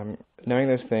knowing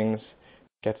those things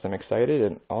gets them excited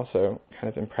and also kind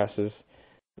of impresses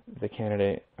the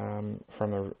candidate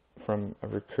from a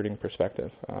recruiting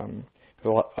perspective. A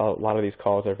lot of these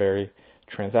calls are very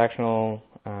transactional,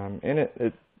 and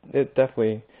it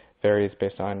definitely varies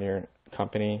based on your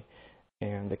company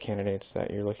and the candidates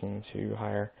that you're looking to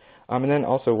hire. And then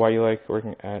also why you like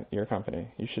working at your company.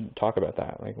 You should talk about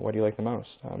that. Like, what do you like the most?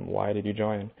 Why did you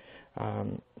join?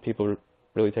 People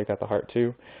really take that to heart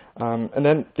too. And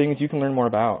then things you can learn more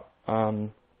about.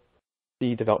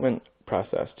 The development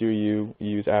process. Do you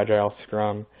use Agile,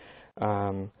 Scrum?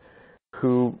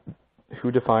 Who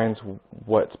defines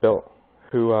what's built?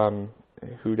 Who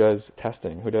does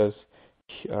testing? Who does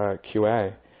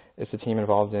QA? Is the team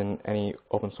involved in any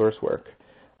open source work?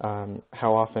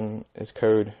 How often is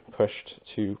code pushed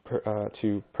to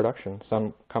production?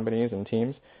 Some companies and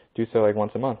teams do so like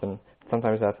once a month, and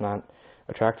sometimes that's not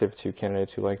attractive to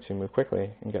candidates who like to move quickly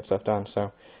and get stuff done.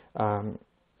 So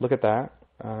look at that,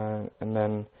 and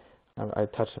then I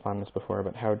touched upon this before,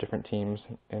 but how different teams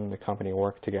in the company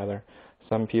work together.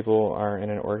 Some people are in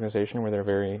an organization where they're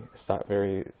very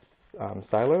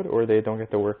siloed, or they don't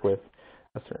get to work with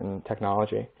a certain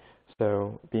technology.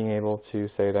 So being able to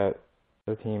say that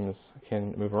the teams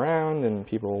can move around and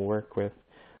people work with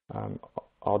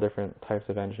all different types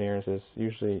of engineers is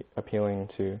usually appealing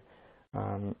to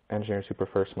engineers who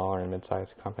prefer smaller and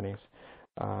mid-sized companies.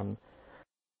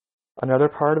 Another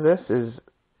part of this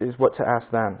is what to ask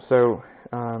them. So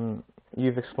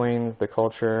you've explained the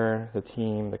culture, the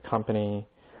team, the company.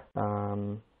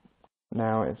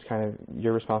 Now it's kind of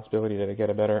your responsibility to get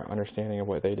a better understanding of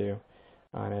what they do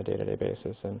on a day-to-day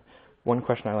basis. And one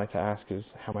question I like to ask is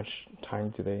how much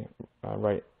time do they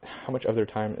write, how much of their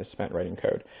time is spent writing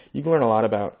code? You can learn a lot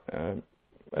about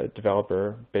a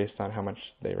developer based on how much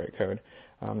they write code.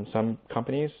 Some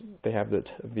companies, they have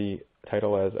the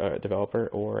title as a developer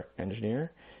or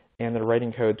engineer, and they're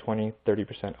writing code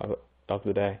 20–30% of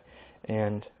the day.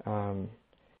 And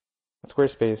at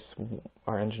Squarespace,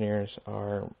 our engineers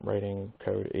are writing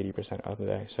code 80% of the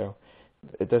day. So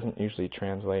it doesn't usually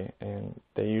translate, and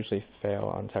they usually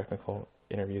fail on technical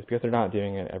interviews because they're not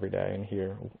doing it every day, and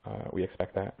here we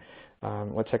expect that.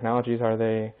 What technologies are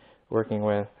they working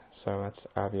with? So that's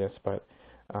obvious, but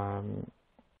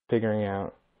figuring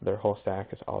out their whole stack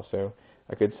is also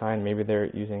a good sign. Maybe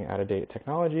they're using out-of-date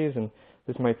technologies, and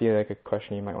this might be like a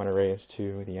question you might want to raise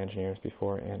to the engineers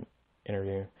before an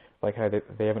interview, like how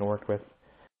they haven't worked with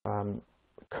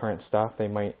current stuff. They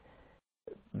might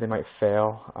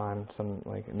fail on some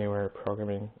like newer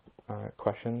programming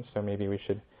questions, so maybe we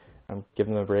should give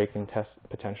them a break and test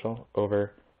potential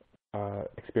over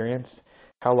experience.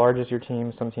 How large is your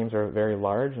team? Some teams are very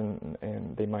large,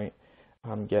 and they might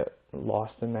get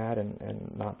lost in that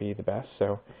and not be the best.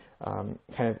 So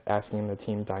kind of asking the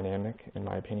team dynamic, in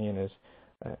my opinion, is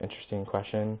an interesting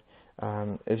question.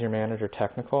 Is your manager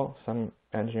technical? Some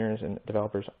engineers and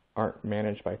developers aren't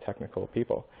managed by technical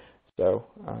people. So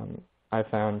I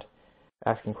found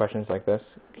asking questions like this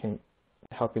can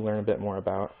help you learn a bit more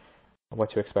about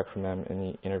what to expect from them in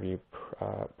the interview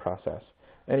process.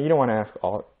 And you don't want to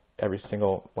ask every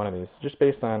single one of these, just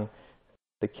based on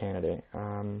the candidate.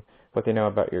 What they know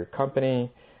about your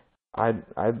company.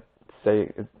 I'd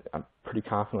say I'm pretty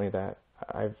confidently that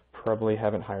I probably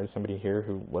haven't hired somebody here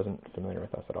who wasn't familiar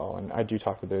with us at all. And I do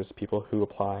talk to those people who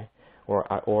apply, or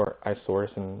I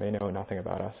source and they know nothing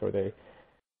about us, or they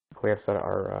glance at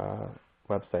our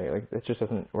website. Like, it just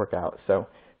doesn't work out. So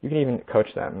you can even coach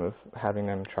them with having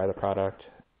them try the product,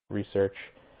 research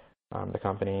the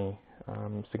company,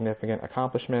 significant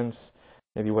accomplishments,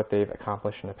 maybe what they've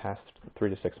accomplished in the past 3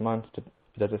 to 6 months.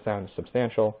 Does it sound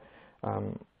substantial?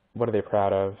 What are they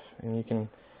proud of? And you can,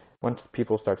 once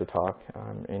people start to talk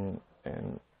and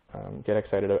get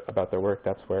excited about their work,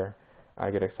 that's where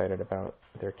I get excited about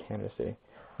their candidacy.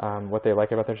 What they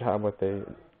like about their job, what they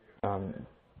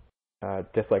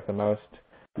dislike the most,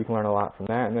 you can learn a lot from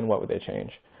that, and then what would they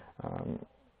change?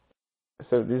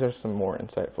 So these are some more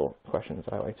insightful questions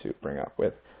that I like to bring up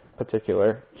with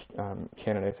particular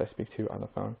candidates I speak to on the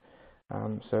phone.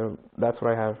 So that's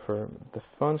what I have for the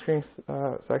phone screen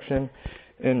section.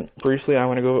 And briefly, I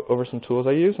want to go over some tools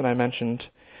I use. And I mentioned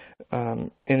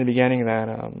in the beginning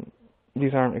that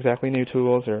these aren't exactly new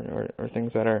tools or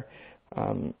things that are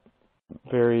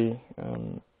very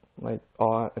like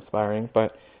awe-inspiring,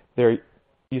 but they're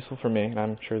useful for me, and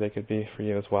I'm sure they could be for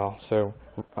you as well. So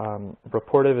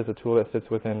Reportive is a tool that sits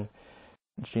within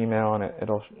Gmail, and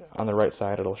it'll on the right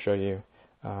side it'll show you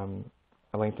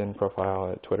a LinkedIn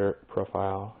profile, a Twitter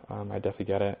profile. I definitely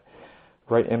get it.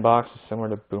 Right Inbox is similar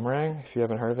to Boomerang, if you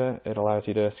haven't heard of it. It allows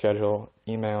you to schedule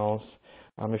emails.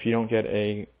 If you don't get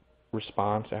a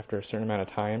response after a certain amount of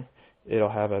time,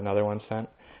 it'll have another one sent.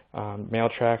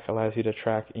 MailTrack allows you to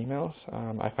track emails.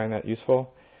 I find that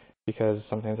useful because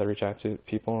sometimes I reach out to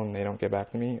people and they don't get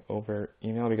back to me over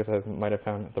email because I might have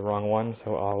found the wrong one,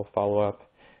 so I'll follow up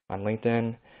on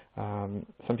LinkedIn.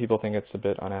 Some people think it's a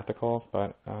bit unethical,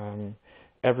 but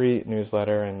every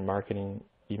newsletter and marketing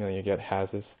email you get has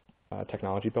this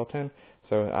technology built in,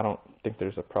 so I don't think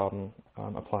there's a problem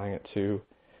applying it to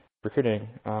recruiting.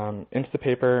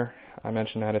 Instapaper, I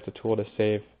mentioned that it's a tool to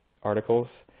save articles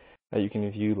that you can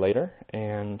view later,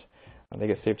 and they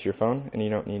get saved to your phone, and you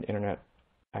don't need internet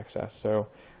access. So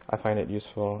I find it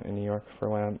useful in New York for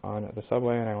when I'm on the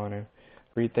subway and I want to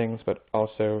read things, but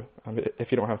also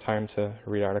if you don't have time to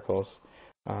read articles,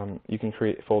 you can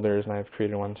create folders, and I've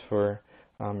created ones for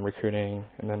recruiting,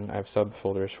 and then I have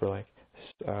subfolders for like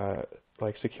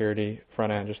like security,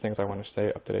 front end, just things I want to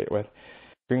stay up to date with.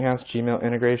 Greenhouse Gmail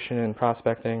integration and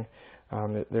prospecting.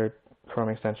 There are Chrome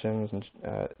extensions and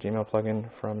Gmail plugin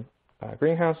from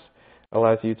Greenhouse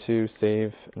allows you to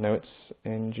save notes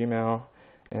in Gmail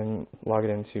and log it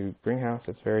into Greenhouse.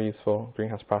 It's very useful.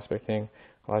 Greenhouse prospecting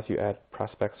allows you to add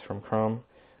prospects from Chrome,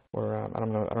 or I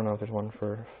don't know if there's one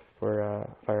for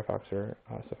Firefox or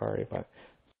Safari, but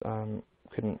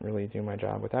couldn't really do my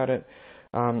job without it.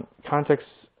 Context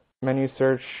menu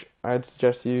search, I'd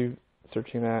suggest you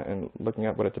searching that and looking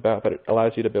up what it's about, but it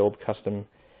allows you to build custom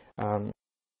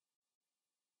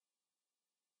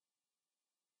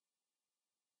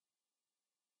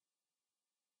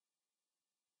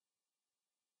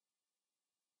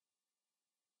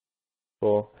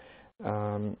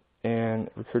and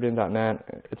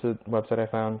recruiting.net, it's a website I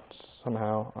found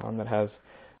somehow that has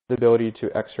the ability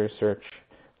to X-ray search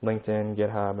LinkedIn,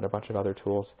 GitHub, and a bunch of other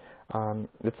tools.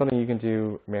 It's something you can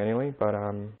do manually, but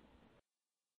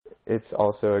it's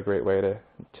also a great way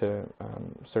to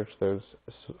search those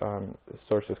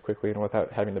sources quickly and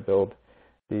without having to build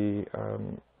the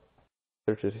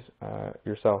searches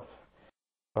yourself.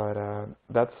 But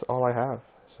that's all I have.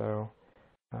 So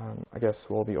I guess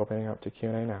we'll be opening up to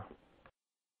Q&A now.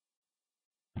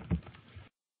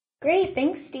 Great,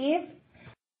 thanks, Steve.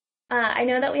 I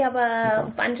know that we have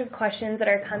a bunch of questions that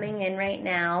are coming in right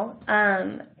now.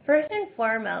 First and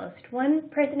foremost, one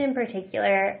person in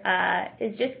particular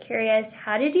is just curious,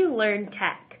 how did you learn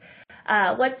tech?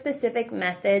 What specific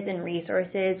methods and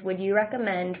resources would you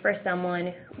recommend for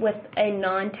someone with a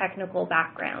non-technical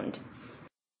background?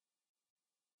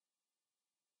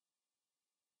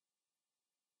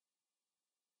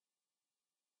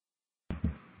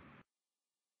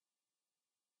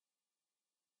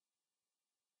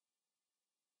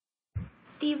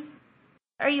 Steve,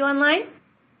 are you online?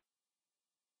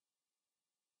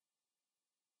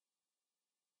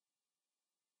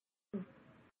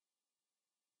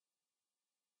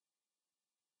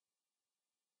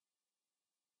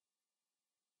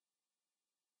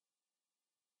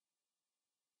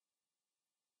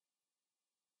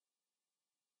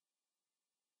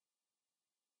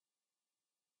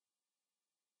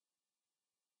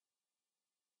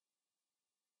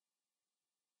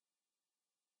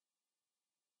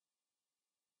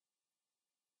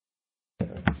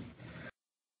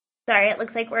 Sorry, it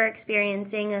looks like we're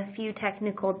experiencing a few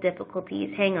technical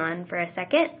difficulties. Hang on for a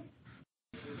second.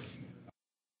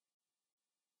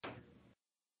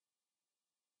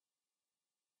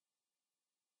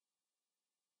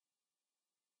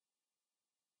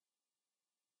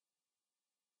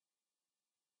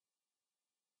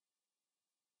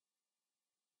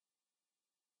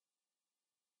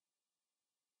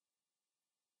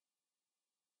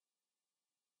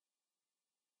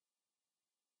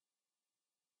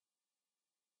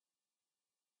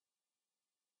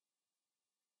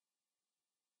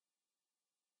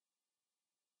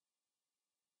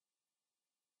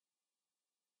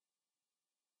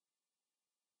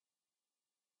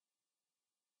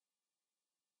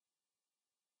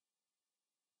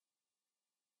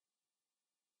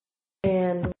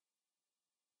 And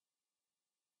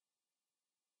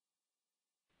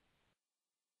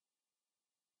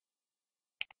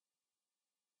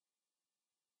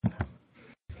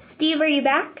Steve, are you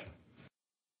back?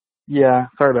 Yeah,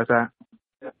 sorry about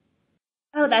that.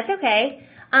 Oh, that's okay.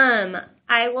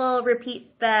 I will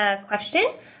repeat the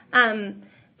question.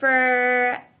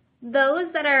 For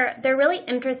those that they're really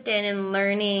interested in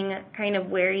learning kind of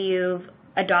where you've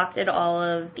adopted all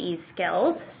of these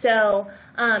skills. So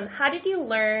how did you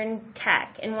learn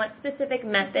tech, and what specific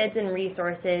methods and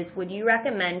resources would you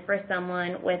recommend for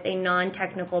someone with a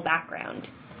non-technical background?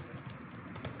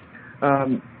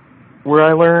 Where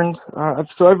I learned,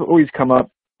 so I've always come up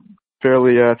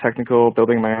fairly technical,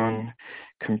 building my own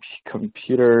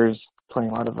computers,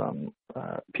 playing a lot of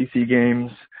PC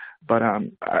games. But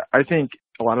I think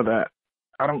a lot of that,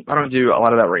 I don't do a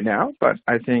lot of that right now. But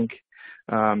I think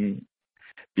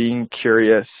being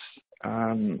curious,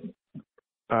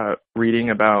 reading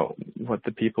about what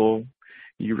the people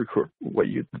you recruit,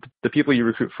 the people you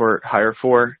recruit for hire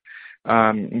for,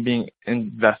 being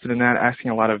invested in that,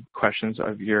 asking a lot of questions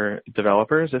of your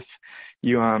developers. If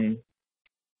you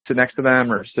sit next to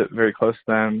them or sit very close to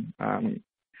them,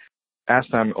 ask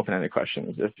them open-ended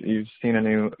questions. If you've seen a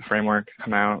new framework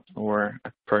come out or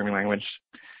a programming language,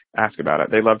 ask about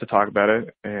it. They love to talk about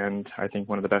it, and I think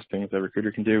one of the best things a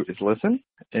recruiter can do is listen,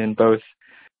 in both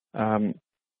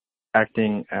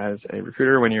acting as a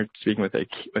recruiter when you're speaking with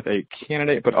a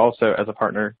candidate, but also as a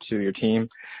partner to your team.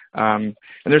 And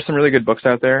there's some really good books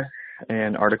out there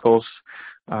and articles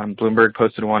Bloomberg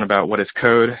posted one about what is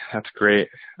code. That's great.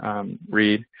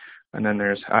 Read. And then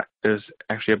there's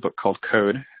actually a book called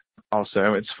Code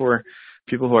also. It's for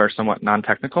people who are somewhat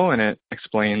non-technical, and it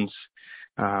explains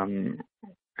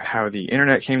how the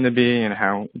internet came to be and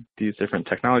how these different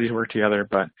technologies work together.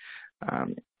 But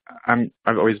I've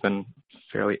always been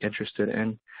fairly interested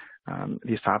in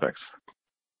these topics.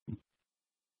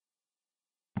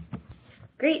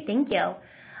 Great, thank you.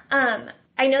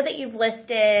 I know that you've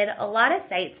listed a lot of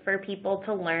sites for people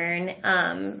to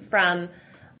learn from.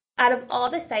 Out of all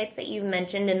the sites that you've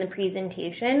mentioned in the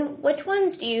presentation, which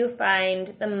ones do you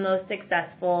find the most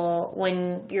successful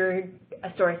when you're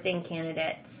sourcing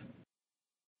candidates?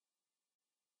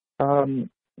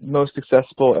 Most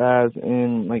successful as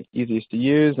in like easiest to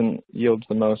use and yields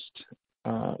the most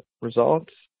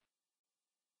results?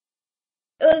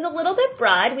 It was a little bit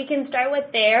broad. We can start with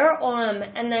there,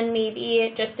 and then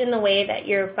maybe just in the way that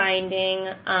you're finding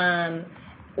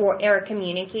or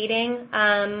communicating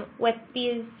with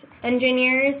these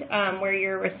engineers where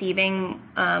you're receiving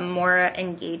more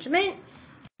engagement.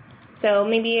 So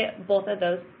maybe both of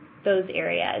those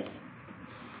areas.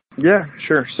 Yeah,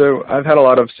 sure. So I've had a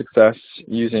lot of success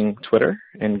using Twitter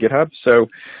and GitHub. So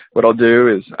what I'll do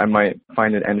is I might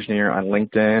find an engineer on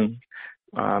LinkedIn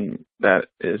that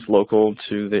is local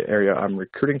to the area I'm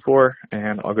recruiting for,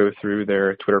 and I'll go through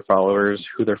their Twitter followers,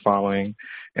 who they're following,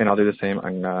 and I'll do the same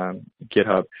on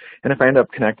GitHub. And if I end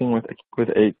up connecting with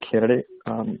a candidate,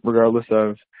 regardless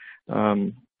of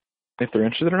if they're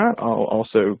interested or not, I'll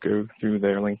also go through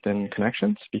their LinkedIn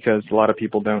connections, because a lot of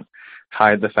people don't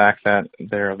hide the fact that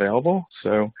they're available.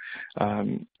 So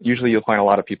usually you'll find a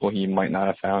lot of people you might not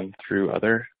have found through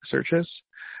other searches.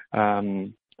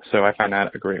 So I find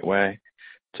that a great way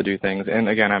to do things. And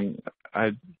again,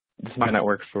 this might not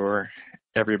work for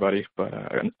everybody, but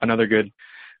another good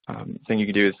thing you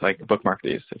can do is like bookmark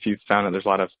these. If you've found that there's a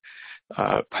lot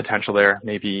of potential there,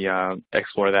 maybe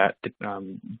explore that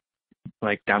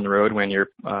like down the road when your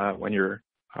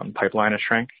pipeline is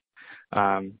shrank,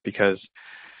 because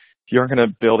you aren't going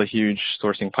to build a huge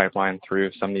sourcing pipeline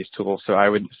through some of these tools. So I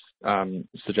would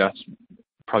suggest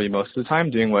probably most of the time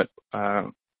doing what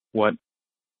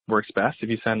works best. If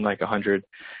you send like 100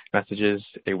 messages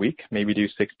a week, maybe do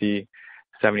 60,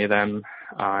 70 of them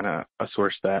on a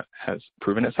source that has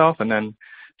proven itself, and then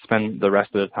spend the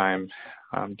rest of the time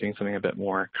doing something a bit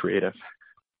more creative.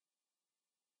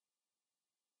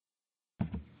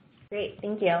 Great,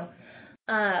 thank you.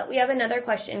 We have another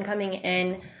question coming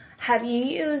in. Have you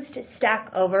used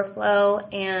Stack Overflow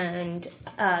and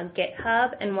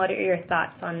GitHub, and what are your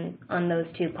thoughts on those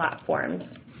two platforms?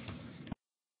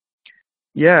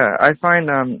 Yeah, I find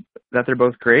that they're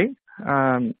both great.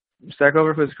 Stack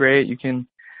Overflow is great. You can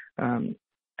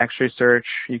actually search.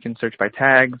 You can search by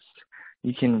tags.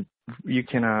 You can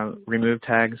remove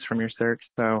tags from your search.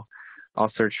 So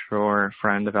I'll search for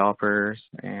friend developers,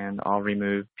 and I'll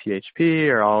remove PHP,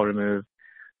 or I'll remove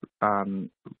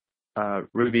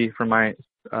Ruby from my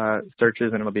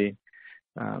searches, and it'll be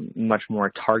much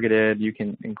more targeted. You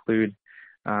can include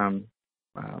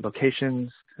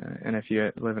locations, and if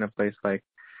you live in a place like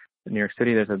New York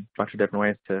City, there's a bunch of different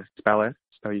ways to spell it,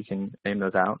 so you can aim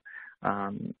those out.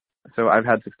 So I've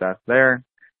had success there.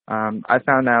 I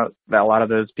found out that a lot of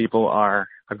those people are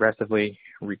aggressively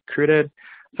recruited.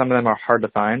 Some of them are hard to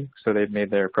find, so they've made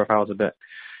their profiles a bit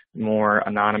more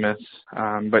anonymous.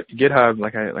 But GitHub,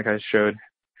 like I showed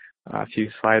a few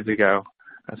slides ago,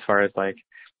 as far as like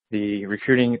the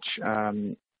recruiting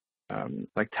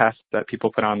like tests that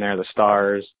people put on there, the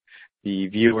stars, the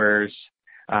viewers,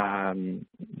 how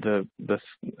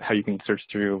you can search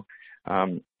through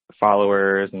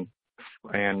followers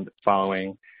and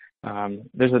following.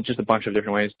 There's just a bunch of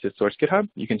different ways to source GitHub.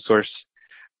 You can source,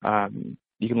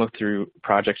 you can look through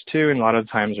projects too, and a lot of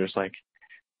times there's like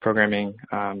programming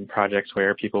projects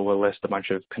where people will list a bunch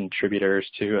of contributors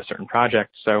to a certain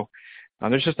project. So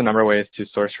there's just a number of ways to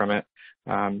source from it.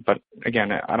 But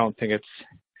again, I don't think it's,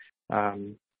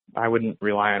 I wouldn't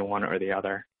rely on one or the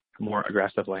other more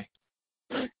aggressively.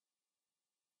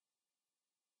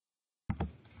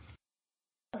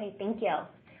 Okay, thank you.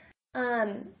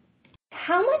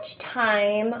 How much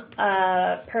time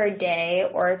per day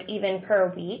or even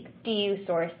per week do you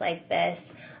source like this?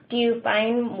 Do you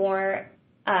find more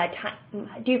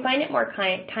do you find it more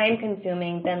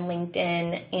time-consuming than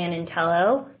LinkedIn and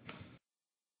Intello,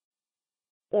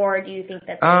 or do you think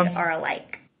that they are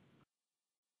alike?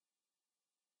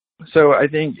 So I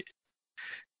think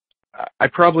I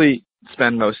probably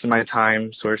spend most of my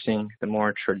time sourcing the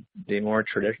more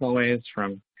traditional ways,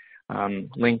 from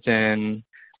LinkedIn,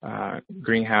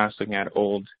 Greenhouse, looking at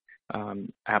old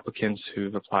applicants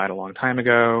who've applied a long time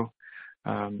ago,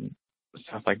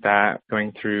 stuff like that,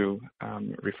 going through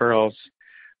referrals.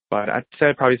 But I'd say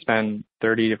I'd probably spend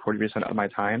 30 to 40% of my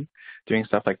time doing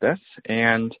stuff like this.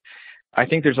 And I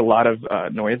think there's a lot of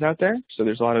noise out there. So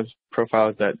there's a lot of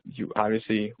profiles that you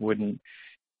obviously wouldn't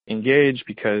engage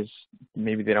because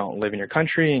maybe they don't live in your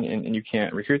country and you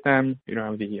can't recruit them. You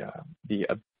don't have the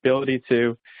ability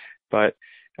to. But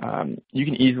you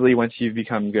can easily, once you've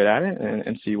become good at it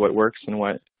and see what works and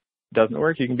what doesn't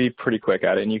work, you can be pretty quick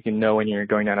at it, and you can know when you're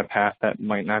going down a path that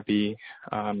might not be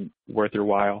worth your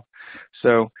while.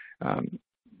 So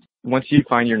once you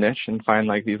find your niche and find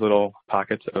like these little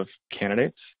pockets of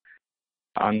candidates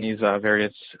on these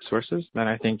various sources, then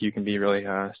I think you can be really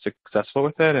successful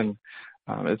with it, and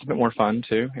it's a bit more fun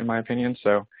too, in my opinion.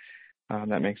 So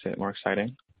that makes it more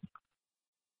exciting.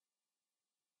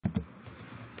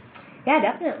 Yeah,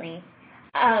 definitely.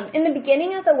 In the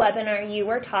beginning of the webinar, you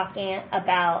were talking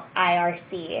about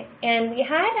IRC, and we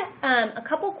had a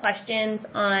couple questions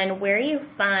on where you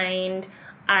find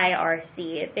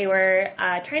IRC. They were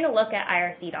trying to look at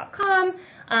irc.com,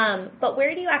 but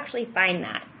where do you actually find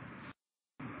that?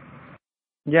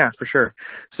 Yeah, for sure.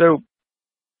 So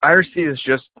IRC is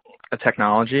just a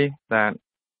technology that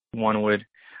one would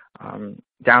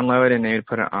download and they would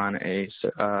put it on a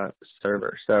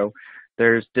server. So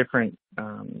there's different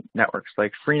networks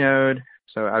like Freenode.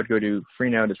 So I would go to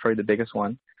Freenode, it's probably the biggest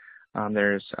one.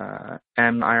 There's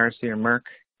MIRC or Merck.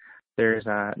 There's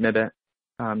Mibit.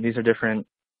 These are different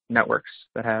networks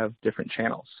that have different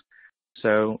channels.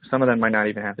 So some of them might not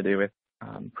even have to do with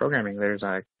programming. There's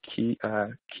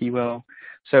Keywell.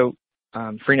 So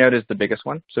Freenode is the biggest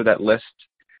one. So that list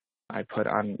I put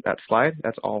on that slide,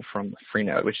 that's all from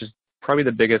Freenode, which is probably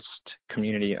the biggest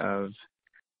community of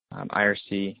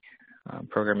IRC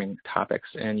programming topics.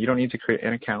 And you don't need to create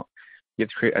an account. You have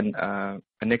to create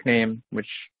a nickname, which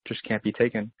just can't be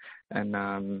taken. And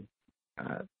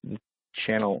the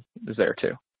channel is there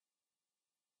too.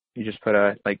 You just put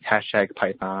a hashtag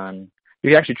Python. You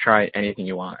can actually try anything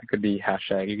you want. It could be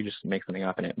hashtag. You could just make something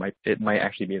up, and it might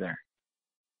actually be there.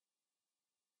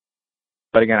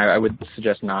 But again, I would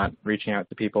suggest not reaching out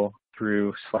to people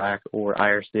through Slack or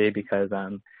IRC because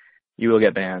you will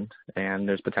get banned, and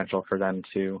there's potential for them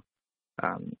to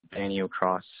ban you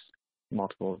across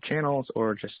multiple channels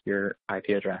or just your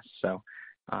IP address. So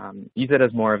use it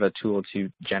as more of a tool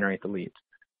to generate the leads.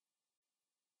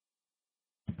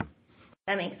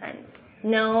 That makes sense.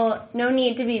 No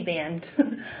need to be banned.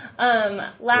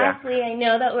 Lastly, yeah. I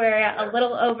know that we're a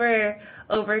little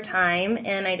over time,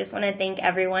 and I just want to thank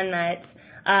everyone that's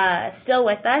still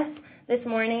with us this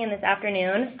morning and this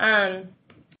afternoon.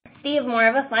 Steve, more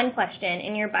of a fun question.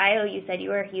 In your bio, you said you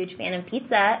were a huge fan of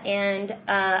pizza, and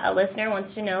a listener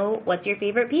wants to know, what's your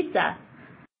favorite pizza?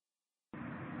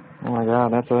 Oh my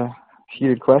God, that's a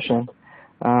huge question.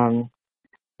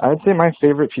 I'd say my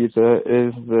favorite pizza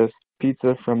is this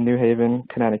pizza from New Haven,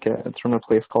 Connecticut. It's from a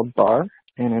place called Bar,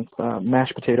 and it's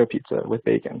mashed potato pizza with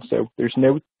bacon. So there's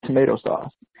no tomato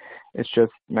sauce. It's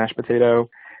just mashed potato,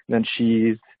 then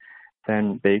cheese,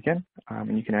 then bacon,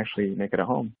 and you can actually make it at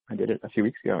home. I did it a few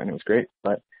weeks ago, and it was great.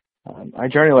 But I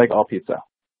generally like all pizza.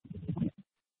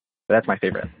 That's my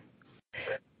favorite.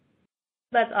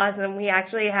 That's awesome. We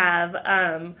actually have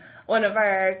one of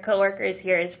our coworkers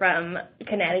here is from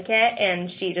Connecticut,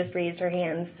 and she just raised her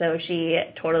hand, so she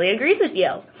totally agrees with you.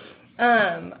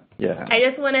 Yeah. I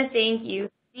just want to thank you,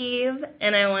 Steve,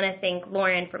 and I want to thank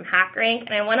Lauren from HackerRank,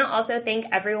 and I want to also thank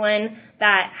everyone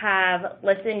that have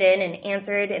listened in and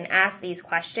answered and asked these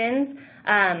questions.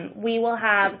 We will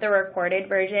have the recorded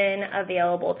version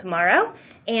available tomorrow,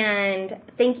 and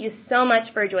thank you so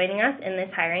much for joining us in this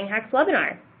Hiring Hacks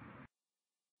webinar.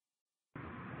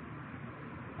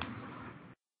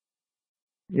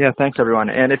 Yeah, thanks everyone.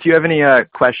 And if you have any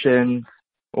questions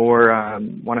or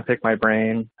want to pick my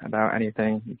brain about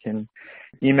anything, you can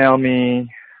email me,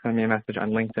 send me a message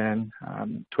on LinkedIn,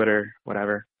 Twitter,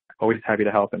 whatever. Always happy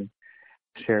to help and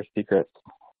share secrets.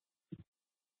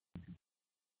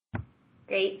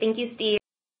 Great. Thank you, Steve.